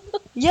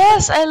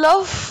 yes, I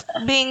love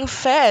being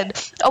fed.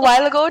 A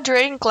while ago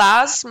during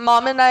class,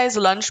 mom and I's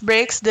lunch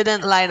breaks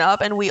didn't line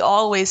up, and we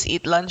always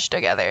eat lunch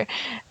together.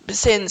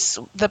 Since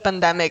the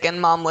pandemic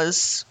and mom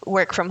was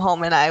work from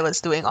home and I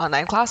was doing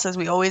online classes,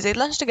 we always ate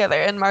lunch together,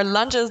 and our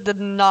lunches did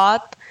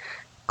not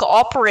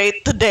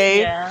cooperate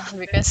today. Yeah,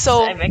 because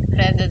So, I've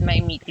extended my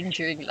meeting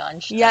during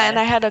yeah, and lunchtime,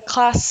 I had a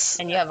class.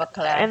 and you have a And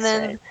class,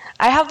 right? then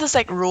I have this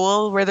like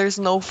rule where there's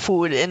no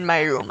food in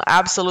my room.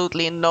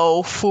 Absolutely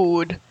no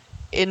food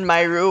in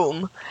my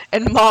room.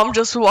 And mom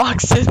just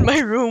walks in my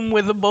room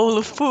with a bowl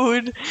of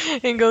food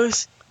and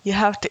goes, "You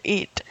have to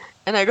eat."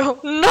 And I go,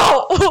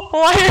 "No!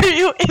 Why are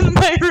you in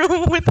my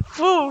room with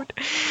food?"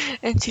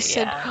 And she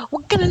said, Yeah.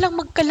 "Wag ka na lang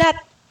magkalat.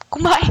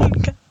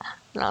 Kumain ka."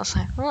 And I was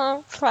like,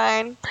 "Oh,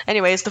 fine."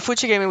 Anyways, the food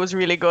she gave me was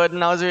really good,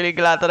 and I was really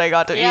glad that I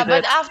got to Yeah, eat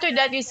but it. after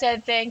that you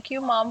said thank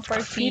you, mom, for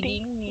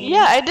Feeding. feeding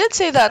Yeah, me. I did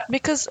say that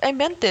because I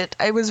meant it.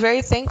 I was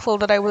very thankful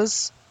that I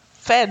was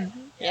fed.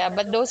 Yeah,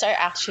 but those are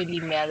actually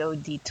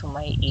melody to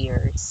my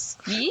ears.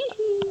 Yee.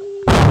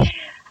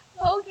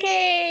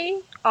 Okay.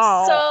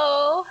 Oh.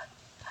 So,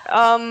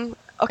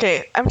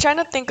 Okay, I'm trying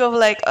to think of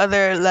like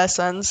other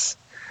lessons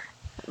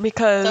so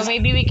because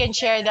maybe we can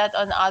share that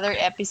on other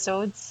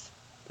episodes.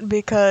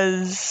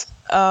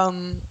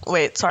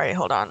 wait, sorry,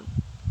 hold on.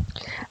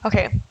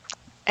 Okay.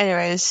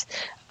 Anyways,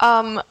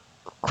 um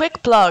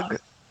quick plug.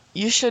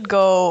 You should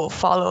go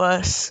follow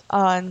us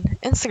on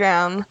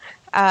Instagram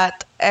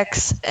at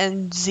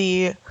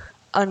xnz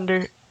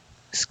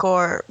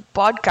underscore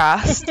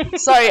podcast.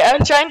 Sorry,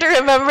 I'm trying to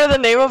remember the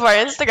name of our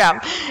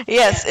Instagram.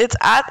 Yes, it's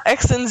at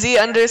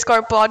xnz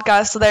underscore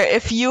podcast. So there,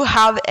 if you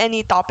have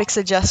any topic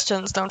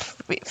suggestions,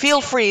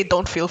 feel free.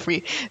 Don't feel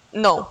free.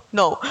 No,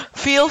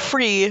 feel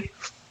free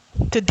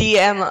to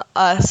DM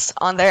us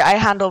on there. I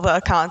handle the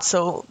account,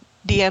 so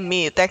DM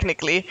me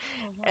technically,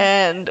 Mm-hmm.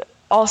 and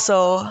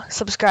also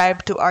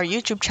subscribe to our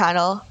YouTube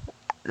channel,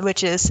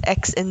 which is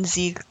X and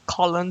Z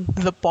colon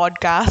the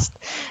podcast,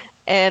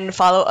 and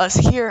follow us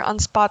here on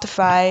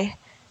Spotify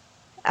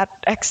at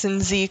X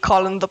and Z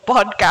colon the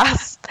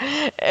podcast,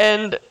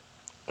 and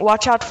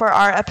watch out for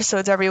our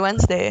episodes every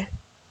Wednesday.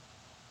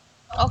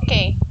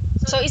 Okay.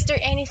 So, is there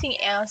anything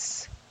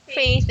else,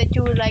 Faith, that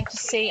you would like to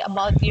say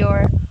about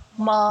your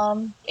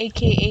mom,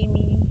 aka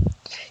me?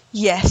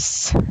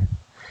 Yes,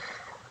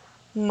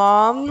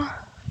 Mom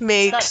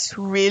It's not. makes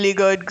really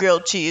good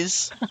grilled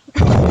cheese.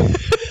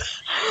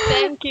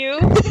 Thank you.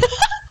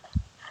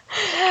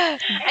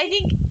 I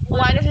think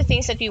one of the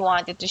things that we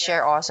wanted to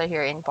share also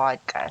here in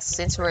podcast,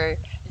 since we're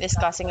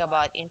discussing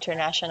about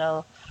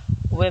International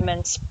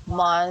Women's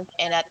Month,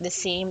 and at the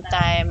same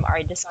time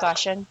our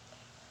discussion,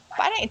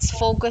 parang it's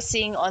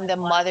focusing on the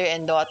mother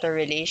and daughter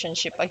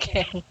relationship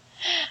again,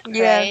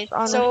 Yes, right?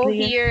 So honestly.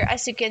 here,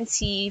 as you can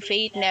see,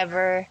 Faith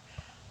never,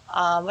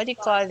 what do you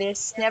call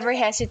this? Never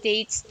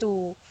hesitates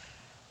to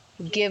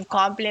give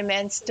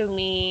compliments to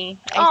me.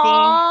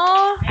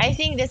 Aww. I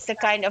think that's the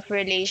kind of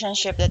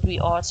relationship that we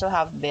also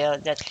have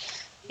built. That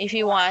if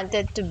we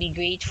wanted to be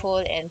grateful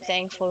and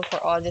thankful for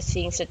all the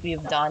things that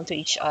we've done to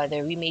each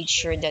other, we made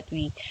sure that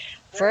we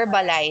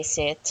verbalize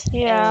it, and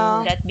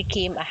Yeah. that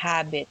became a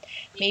habit.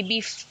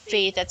 Maybe,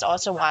 Faith, that's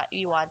also what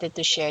we wanted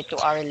to share to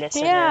our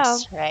Yeah.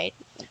 listeners, right?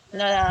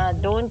 Na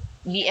don't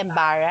be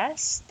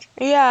embarrassed.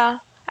 Yeah.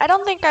 I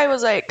don't think I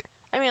was like,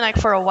 I mean, like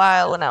for a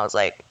while when I was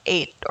like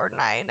 8 or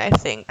 9, I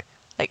think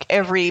like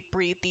every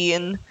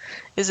preteen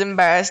is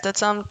embarrassed at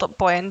some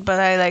point, but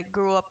I like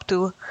grew up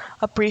to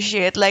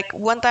appreciate. Like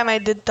one time I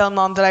did tell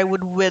mom that I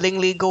would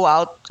willingly go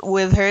out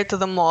with her to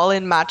the mall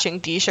in matching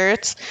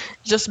t-shirts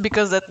just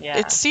because it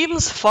Yeah,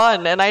 seems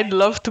fun and I'd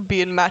love to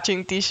be in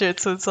matching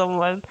t-shirts with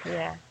someone.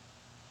 yeah,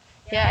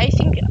 yeah. I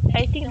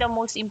think the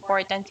most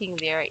important thing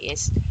there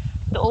is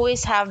to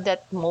always have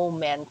that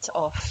moment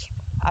of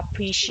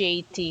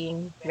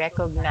appreciating,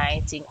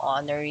 recognizing,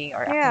 honoring,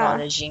 or Yeah.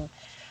 acknowledging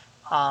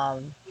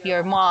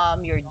your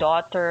mom, your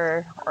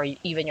daughter, or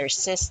even your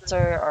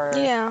sister,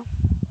 Yeah.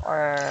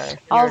 or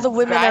All your the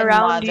women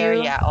around grandmother,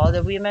 you. yeah, all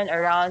the women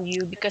around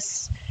you,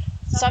 because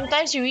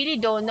sometimes you really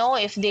don't know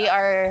if they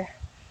are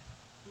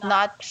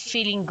not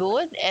feeling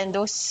good, and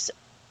those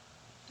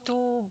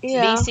two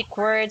Yeah. basic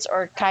words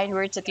or kind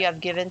words that you have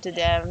given to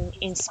them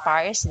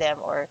inspires them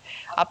or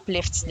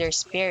uplifts their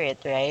spirit,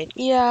 right?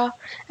 Yeah.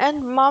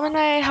 And mom and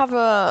I have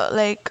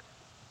a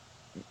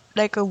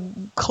a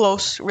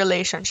close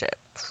relationship.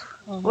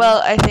 Mm-hmm.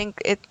 Well, I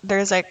think it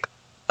there's like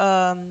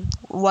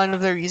one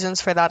of the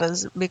reasons for that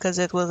is because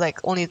it was like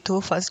only two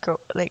of us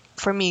like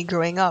for me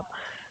growing up.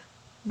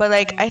 But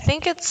like I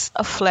think it's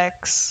a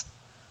flex,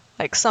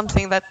 like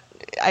something that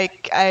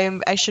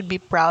I should be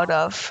proud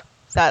of,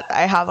 that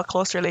I have a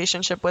close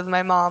relationship with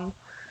my mom.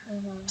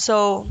 Mm-hmm.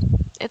 So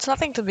it's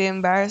nothing to be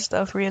embarrassed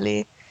of,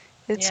 really.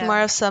 It's Yeah.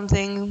 more of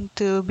something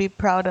to be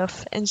proud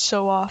of and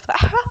show off.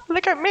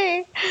 Look at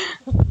me.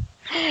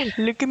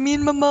 Look at me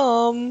and my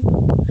mom.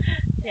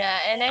 Yeah,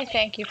 and I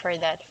thank you for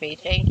that,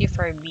 Faith. Thank you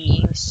for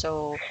being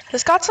so.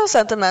 This got so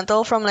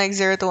sentimental from like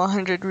 0 to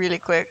 100 really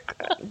quick.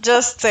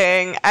 Just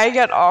saying, I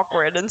get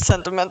awkward in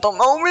sentimental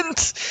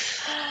moments.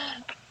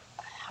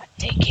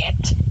 Take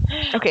it.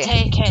 Okay.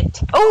 Take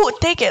it. Oh,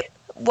 take it.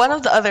 One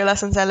of the other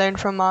lessons I learned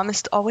from mom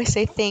is to always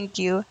say thank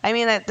you. I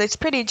mean, it's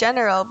pretty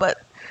general,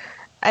 but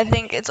I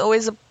think I've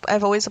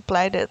always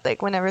applied it.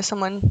 Like whenever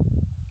someone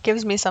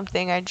gives me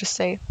something, I just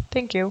say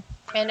thank you.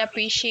 And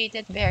appreciate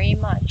it very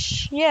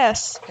much.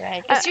 Yes. Right?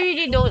 I, Because you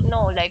really don't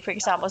know. Like, for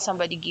example,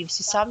 somebody gives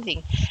you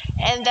something,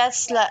 and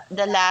that's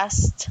the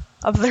last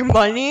of their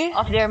money.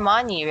 of their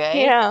money, right?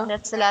 Yeah.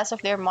 That's the last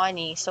of their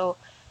money. So,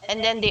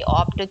 and then they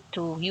opted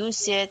to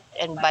use it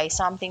and buy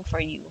something for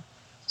you.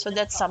 So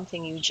that's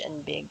something huge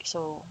and big.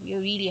 So you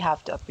really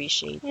have to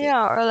appreciate it.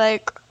 Yeah, or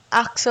like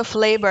acts of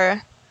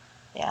labor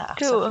Yeah,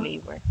 acts of too.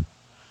 labor.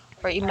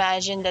 Or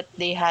imagine that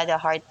they had a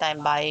hard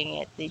time buying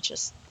it.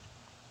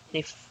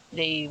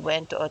 They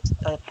went to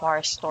a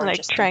far store Like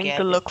just to trying to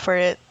get it. look for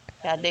it.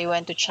 Yeah, they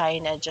went to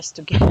China just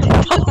to get it.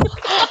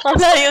 Ang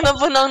layo na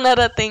po nang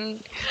narating.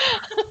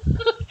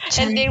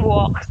 And they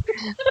walked.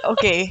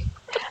 Okay.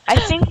 I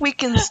think we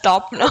can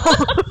stop now.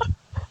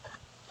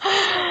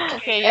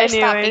 Okay, you're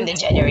stopping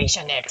Anyways. the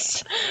Generation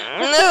X.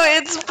 No,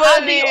 it's How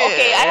do you, funny.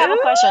 okay, I have a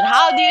question.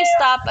 How do you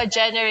stop a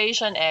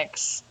Generation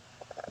X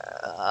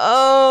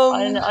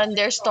Um, on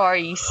their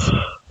stories?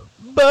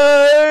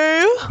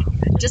 but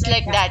Just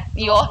like that,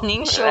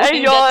 yawning, showing that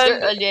ayun,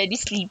 you're already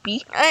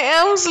sleepy. I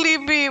am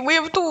sleepy. We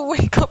have to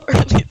wake up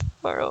early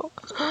tomorrow.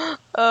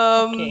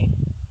 Okay.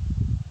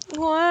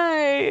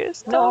 Why?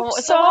 Stop No,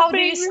 so how do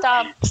you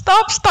stopping. stop?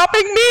 Stop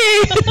stopping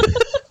me.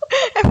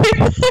 Every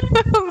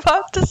time I'm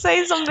about to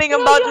say something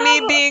No, about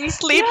me being you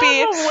sleepy,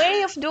 have a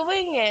way of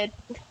doing it.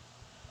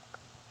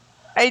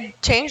 I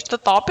change the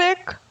topic.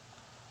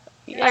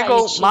 I Yeah,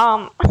 go,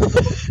 Mom.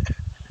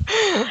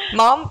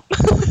 Mom.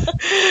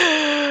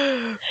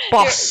 you're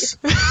Boss.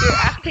 you're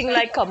acting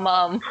like a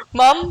mom.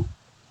 Mom.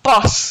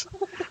 Boss.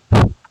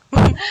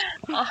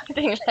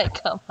 Acting like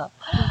a mom.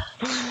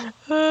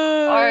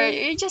 Or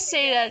you just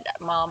say that,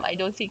 Mom, I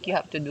don't think you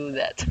have to do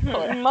that.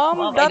 Or Mom,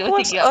 Mom, I that don't think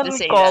was you have to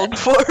say that. uncalled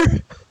for.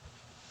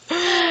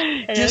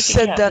 I You don't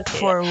think you said have to that say that.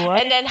 for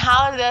what? And then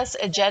how does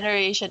a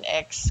Generation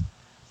X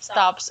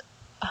stops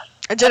A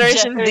a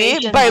Generation D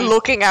Generation by Z?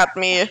 looking at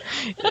me.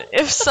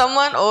 If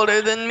someone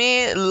older than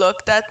me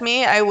looked at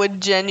me, I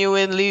would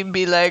genuinely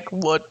be like,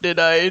 "What did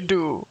I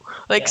do?"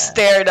 Like Yeah.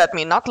 stared at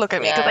me, not look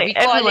at me, because Yeah, like we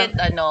call everyone. it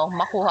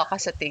makuha ka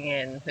sa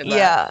tingin, 'di ba?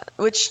 Yeah,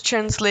 which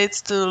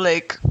translates to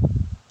like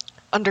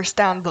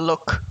understand the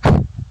look.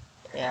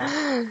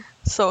 Yeah.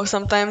 So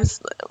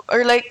sometimes,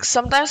 or like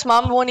sometimes,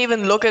 mom won't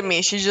even look at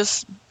me. She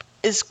just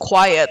is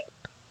quiet,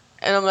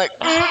 and I'm like,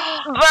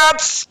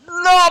 that's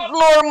not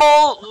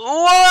normal.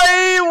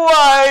 Why?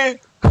 Why?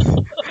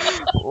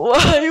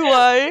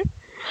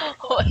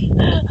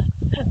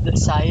 The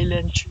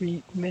silent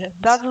treatment.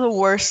 That's the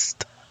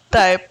worst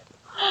type.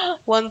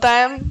 One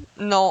time,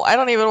 no, I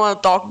don't even want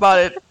to talk about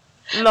it.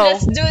 No.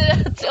 Let's do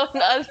that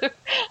on other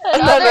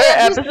Another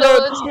episode,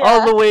 episodes, all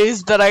yeah. the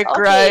ways that I Okay.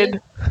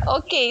 cried.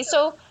 Okay,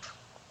 so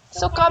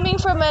coming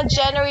from a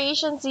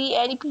Generation Z,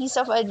 any piece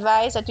of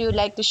advice that you would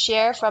like to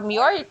share from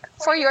your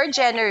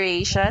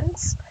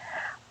generations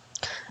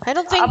I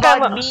don't think I'm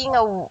about a. being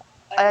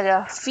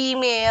a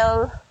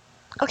female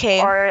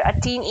Okay, or a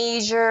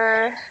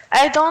teenager?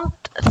 I don't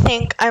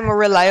think I'm a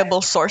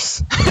reliable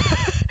source.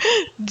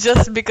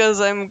 Just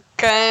because I'm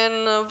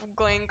kind of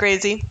going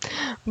crazy.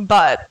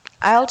 But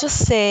I'll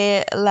just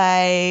say,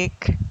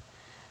 like,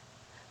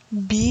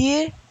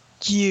 be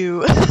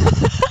you.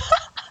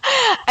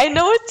 I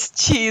know it's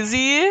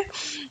cheesy,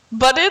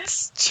 but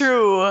it's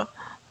true.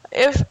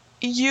 If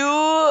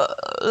you,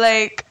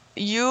 like,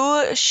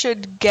 you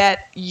should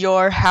get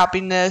your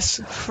happiness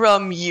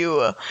from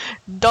you.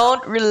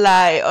 Don't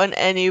rely on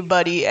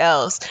anybody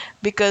else,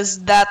 because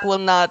that will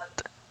not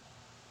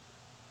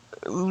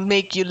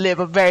make you live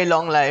a very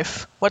long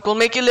life. What will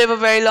make you live a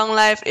very long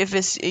life if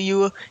it's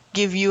you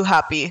give you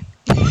happy.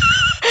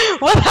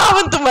 What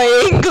happened to my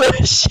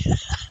English?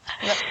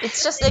 No,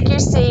 it's just like you're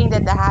saying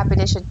that the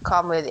happiness should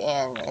come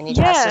within and it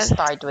has to Yes.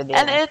 start And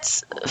within.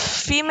 it's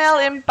female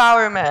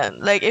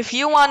empowerment. Like if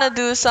you want to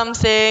do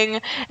something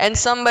and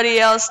somebody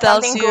else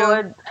tells Something you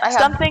good. I have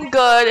something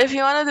good, if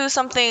you want to do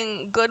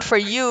something good for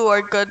you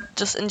or good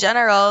just in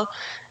general,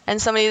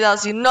 and somebody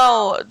tells you,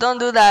 no, don't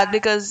do that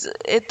because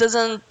it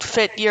doesn't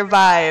fit your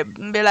vibe.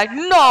 And be like,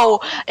 no,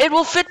 it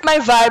will fit my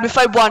vibe if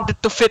I want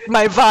it to fit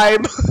my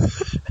vibe.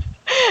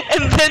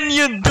 And then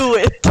you do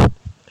it.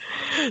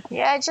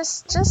 yeah,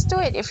 just do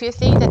it if you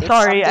think that it's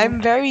Sorry, something.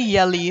 I'm very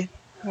yelly.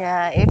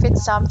 Yeah, if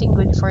it's something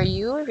good for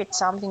you, if it's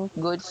something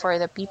good for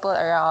the people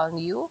around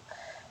you,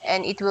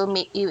 and it will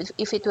make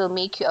if it will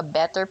make you a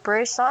better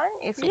person,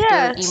 if it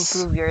will Yes.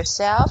 improve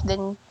yourself,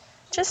 then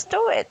just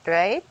do it,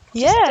 right?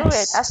 Just do it.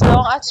 Yes. As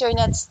long as you're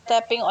not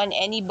stepping on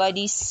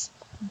anybody's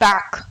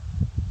Back.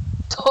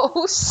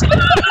 toes.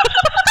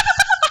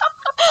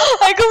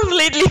 I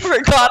completely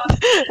forgot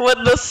what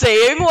the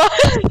saying was.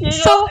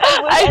 So I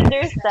would I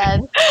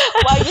understand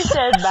why you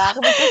said back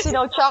because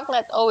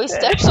chocolate always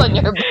steps on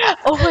your back.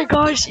 Oh my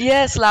gosh,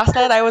 yes. Last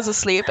night I was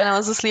asleep and I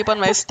was asleep on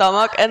my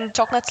stomach and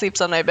Chocolate sleeps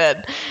on my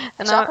bed.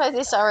 And Chocolate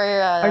is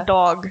our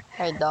dog.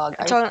 our dog,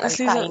 Chocolate our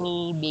sleeps on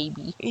tiny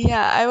baby.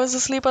 Yeah, I was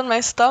asleep on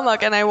my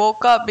stomach and I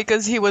woke up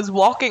because he was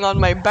walking on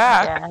my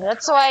back. Yeah,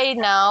 that's why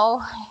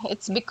now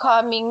it's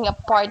becoming a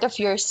part of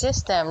your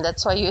system.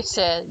 That's why you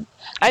said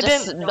I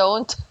just didn't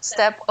don't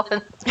step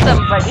on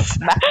somebody's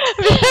back.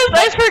 because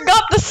I But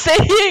forgot the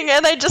saying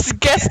and I just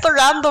guessed a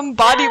random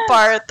body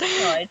part.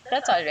 no,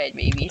 that's all right,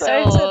 baby. So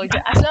I said So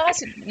as long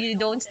as you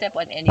don't step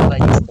on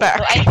anybody's toes. back.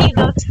 So I think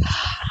those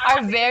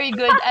are very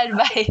good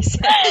advices.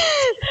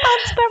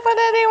 Don't step on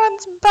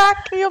anyone's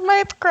back, you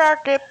might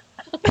crack it.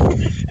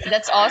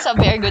 That's also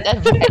very good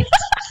advice.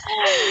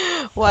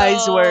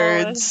 Wise So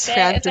words,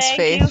 Francis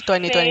thank you, Faith,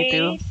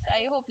 2022. Faith.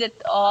 I hope that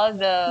all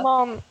the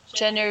Mom,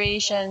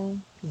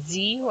 Generation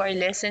Z who are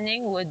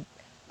listening would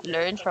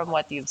learn from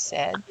what you've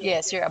said.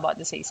 Yes, you're about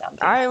to say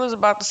something. I was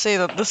about to say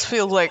that this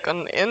feels like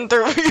an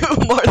interview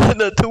more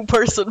than a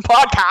two-person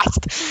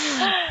podcast.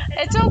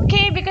 It's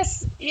okay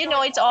because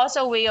it's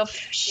also a way of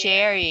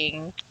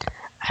sharing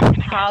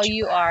how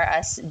you are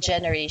as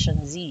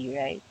Generation Z,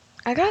 right?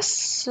 I guess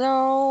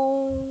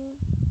so.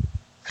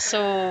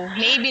 So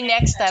maybe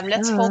next time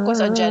let's focus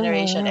on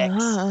Generation X.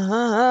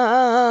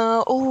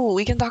 Oh,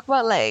 we can talk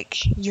about like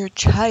your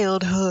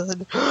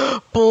childhood.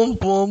 Boom,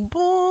 boom,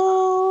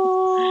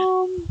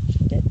 boom.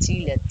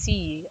 Let's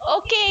see.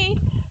 Okay,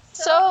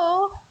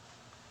 so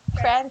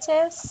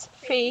Frances,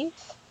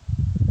 Faith,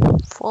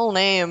 Full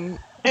name.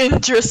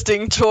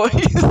 Interesting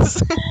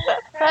choice.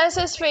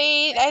 Francis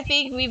Faith. I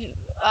think we've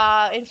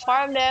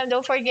informed them.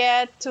 Don't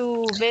forget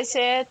to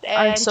visit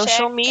Our and social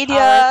check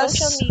our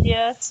social medias.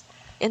 medias.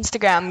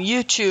 Instagram,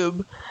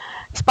 YouTube,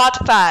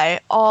 Spotify,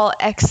 all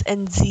X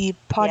and Z Yeah,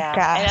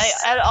 and podcasts.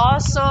 I'll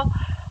also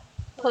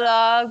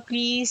plug.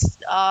 Please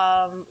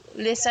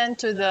listen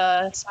to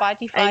the I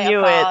Spotify knew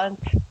it.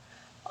 account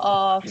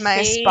of My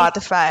Faith.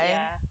 Spotify.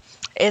 Yeah,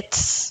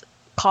 It's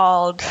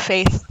called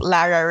Faith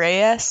Lara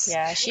Reyes.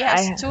 yeah. She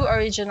has I two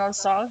original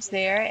songs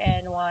there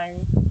and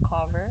one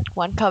cover.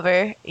 one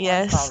cover, One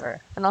yes. cover.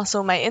 And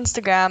also my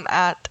Instagram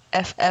at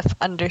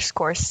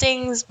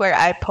ff_sings where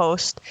I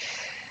post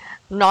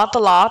not a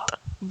lot,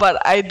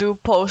 but I do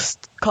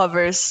post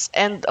covers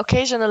and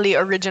occasionally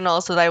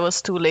originals that I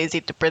was too lazy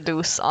to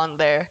produce on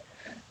there.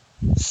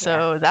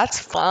 So that's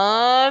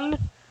fun.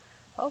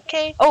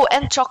 Okay. Oh,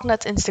 and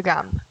Chocolate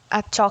Instagram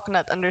at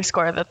chocolate_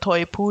 the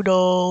toy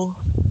poodle.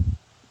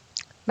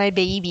 My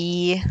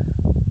baby.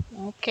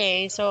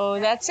 Okay, so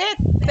that's it.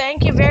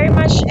 Thank you very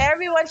much,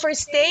 everyone, for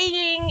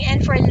staying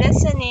and for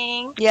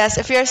listening. Yes,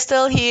 if you're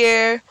still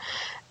here,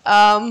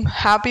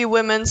 happy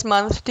Women's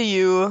Month to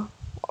you,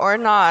 or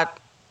not.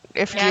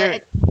 If Yeah,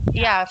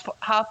 you're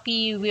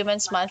happy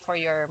Women's Month for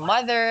your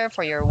mother,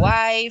 for your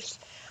wife,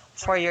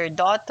 for your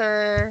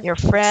daughter, your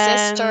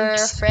sister,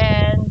 friends,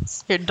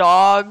 friends. your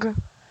dog,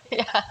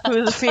 Yeah.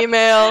 who's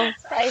female.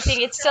 I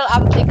think it's still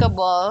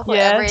applicable,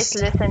 whoever is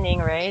Yes. listening,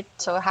 right?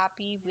 So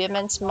happy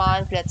Women's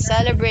Month. Let's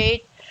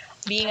celebrate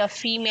being a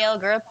female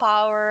girl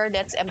power.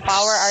 Let's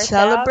empower ourselves.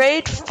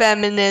 Celebrate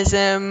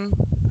feminism,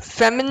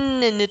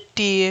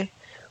 femininity,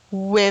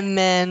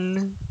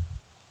 women,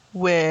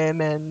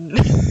 women.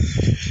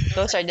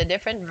 Those are the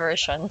different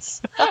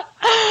versions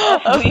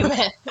of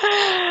women.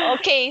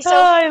 Okay, so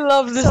I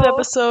love this so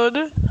episode.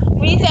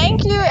 we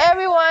thank you,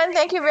 everyone.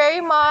 Thank you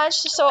very much.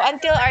 So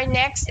until our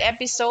next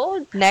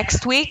episode,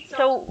 Next week,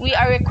 so we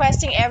are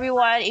requesting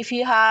everyone if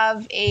you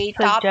have a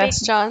topic,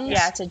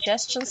 suggestions.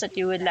 suggestions that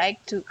you would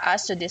like to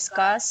us to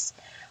discuss.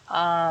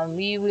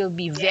 We will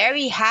be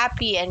very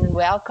happy and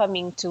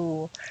welcoming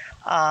to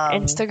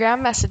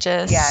Instagram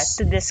messages.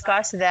 to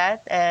discuss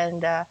that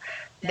and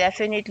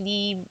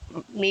definitely,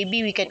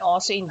 maybe we can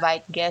also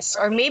invite guests,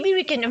 or maybe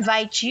we can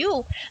invite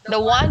you, the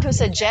one who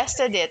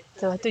suggested it,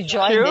 to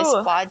join this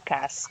True.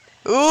 podcast.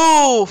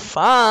 Ooh, Yeah,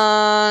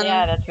 fun.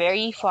 that's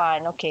very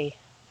fun. Okay.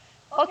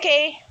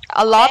 Okay.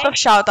 A lot of Thank.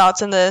 shout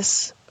outs in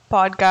this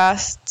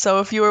podcast. So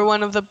if you were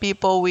one of the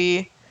people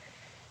we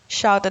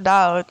shouted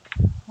out,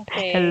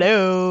 Okay.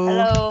 hello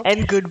Hello. and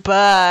Yeah.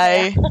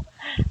 goodbye.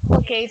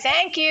 Okay.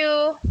 Thank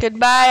you.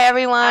 Goodbye,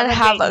 everyone. Have a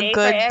Have great a day for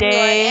good everyone,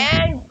 day.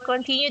 and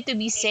continue to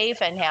be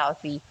safe and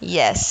healthy.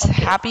 Yes,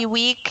 Okay. happy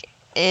week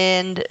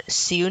and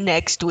see you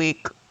next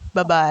week.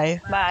 Bye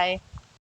bye. Bye.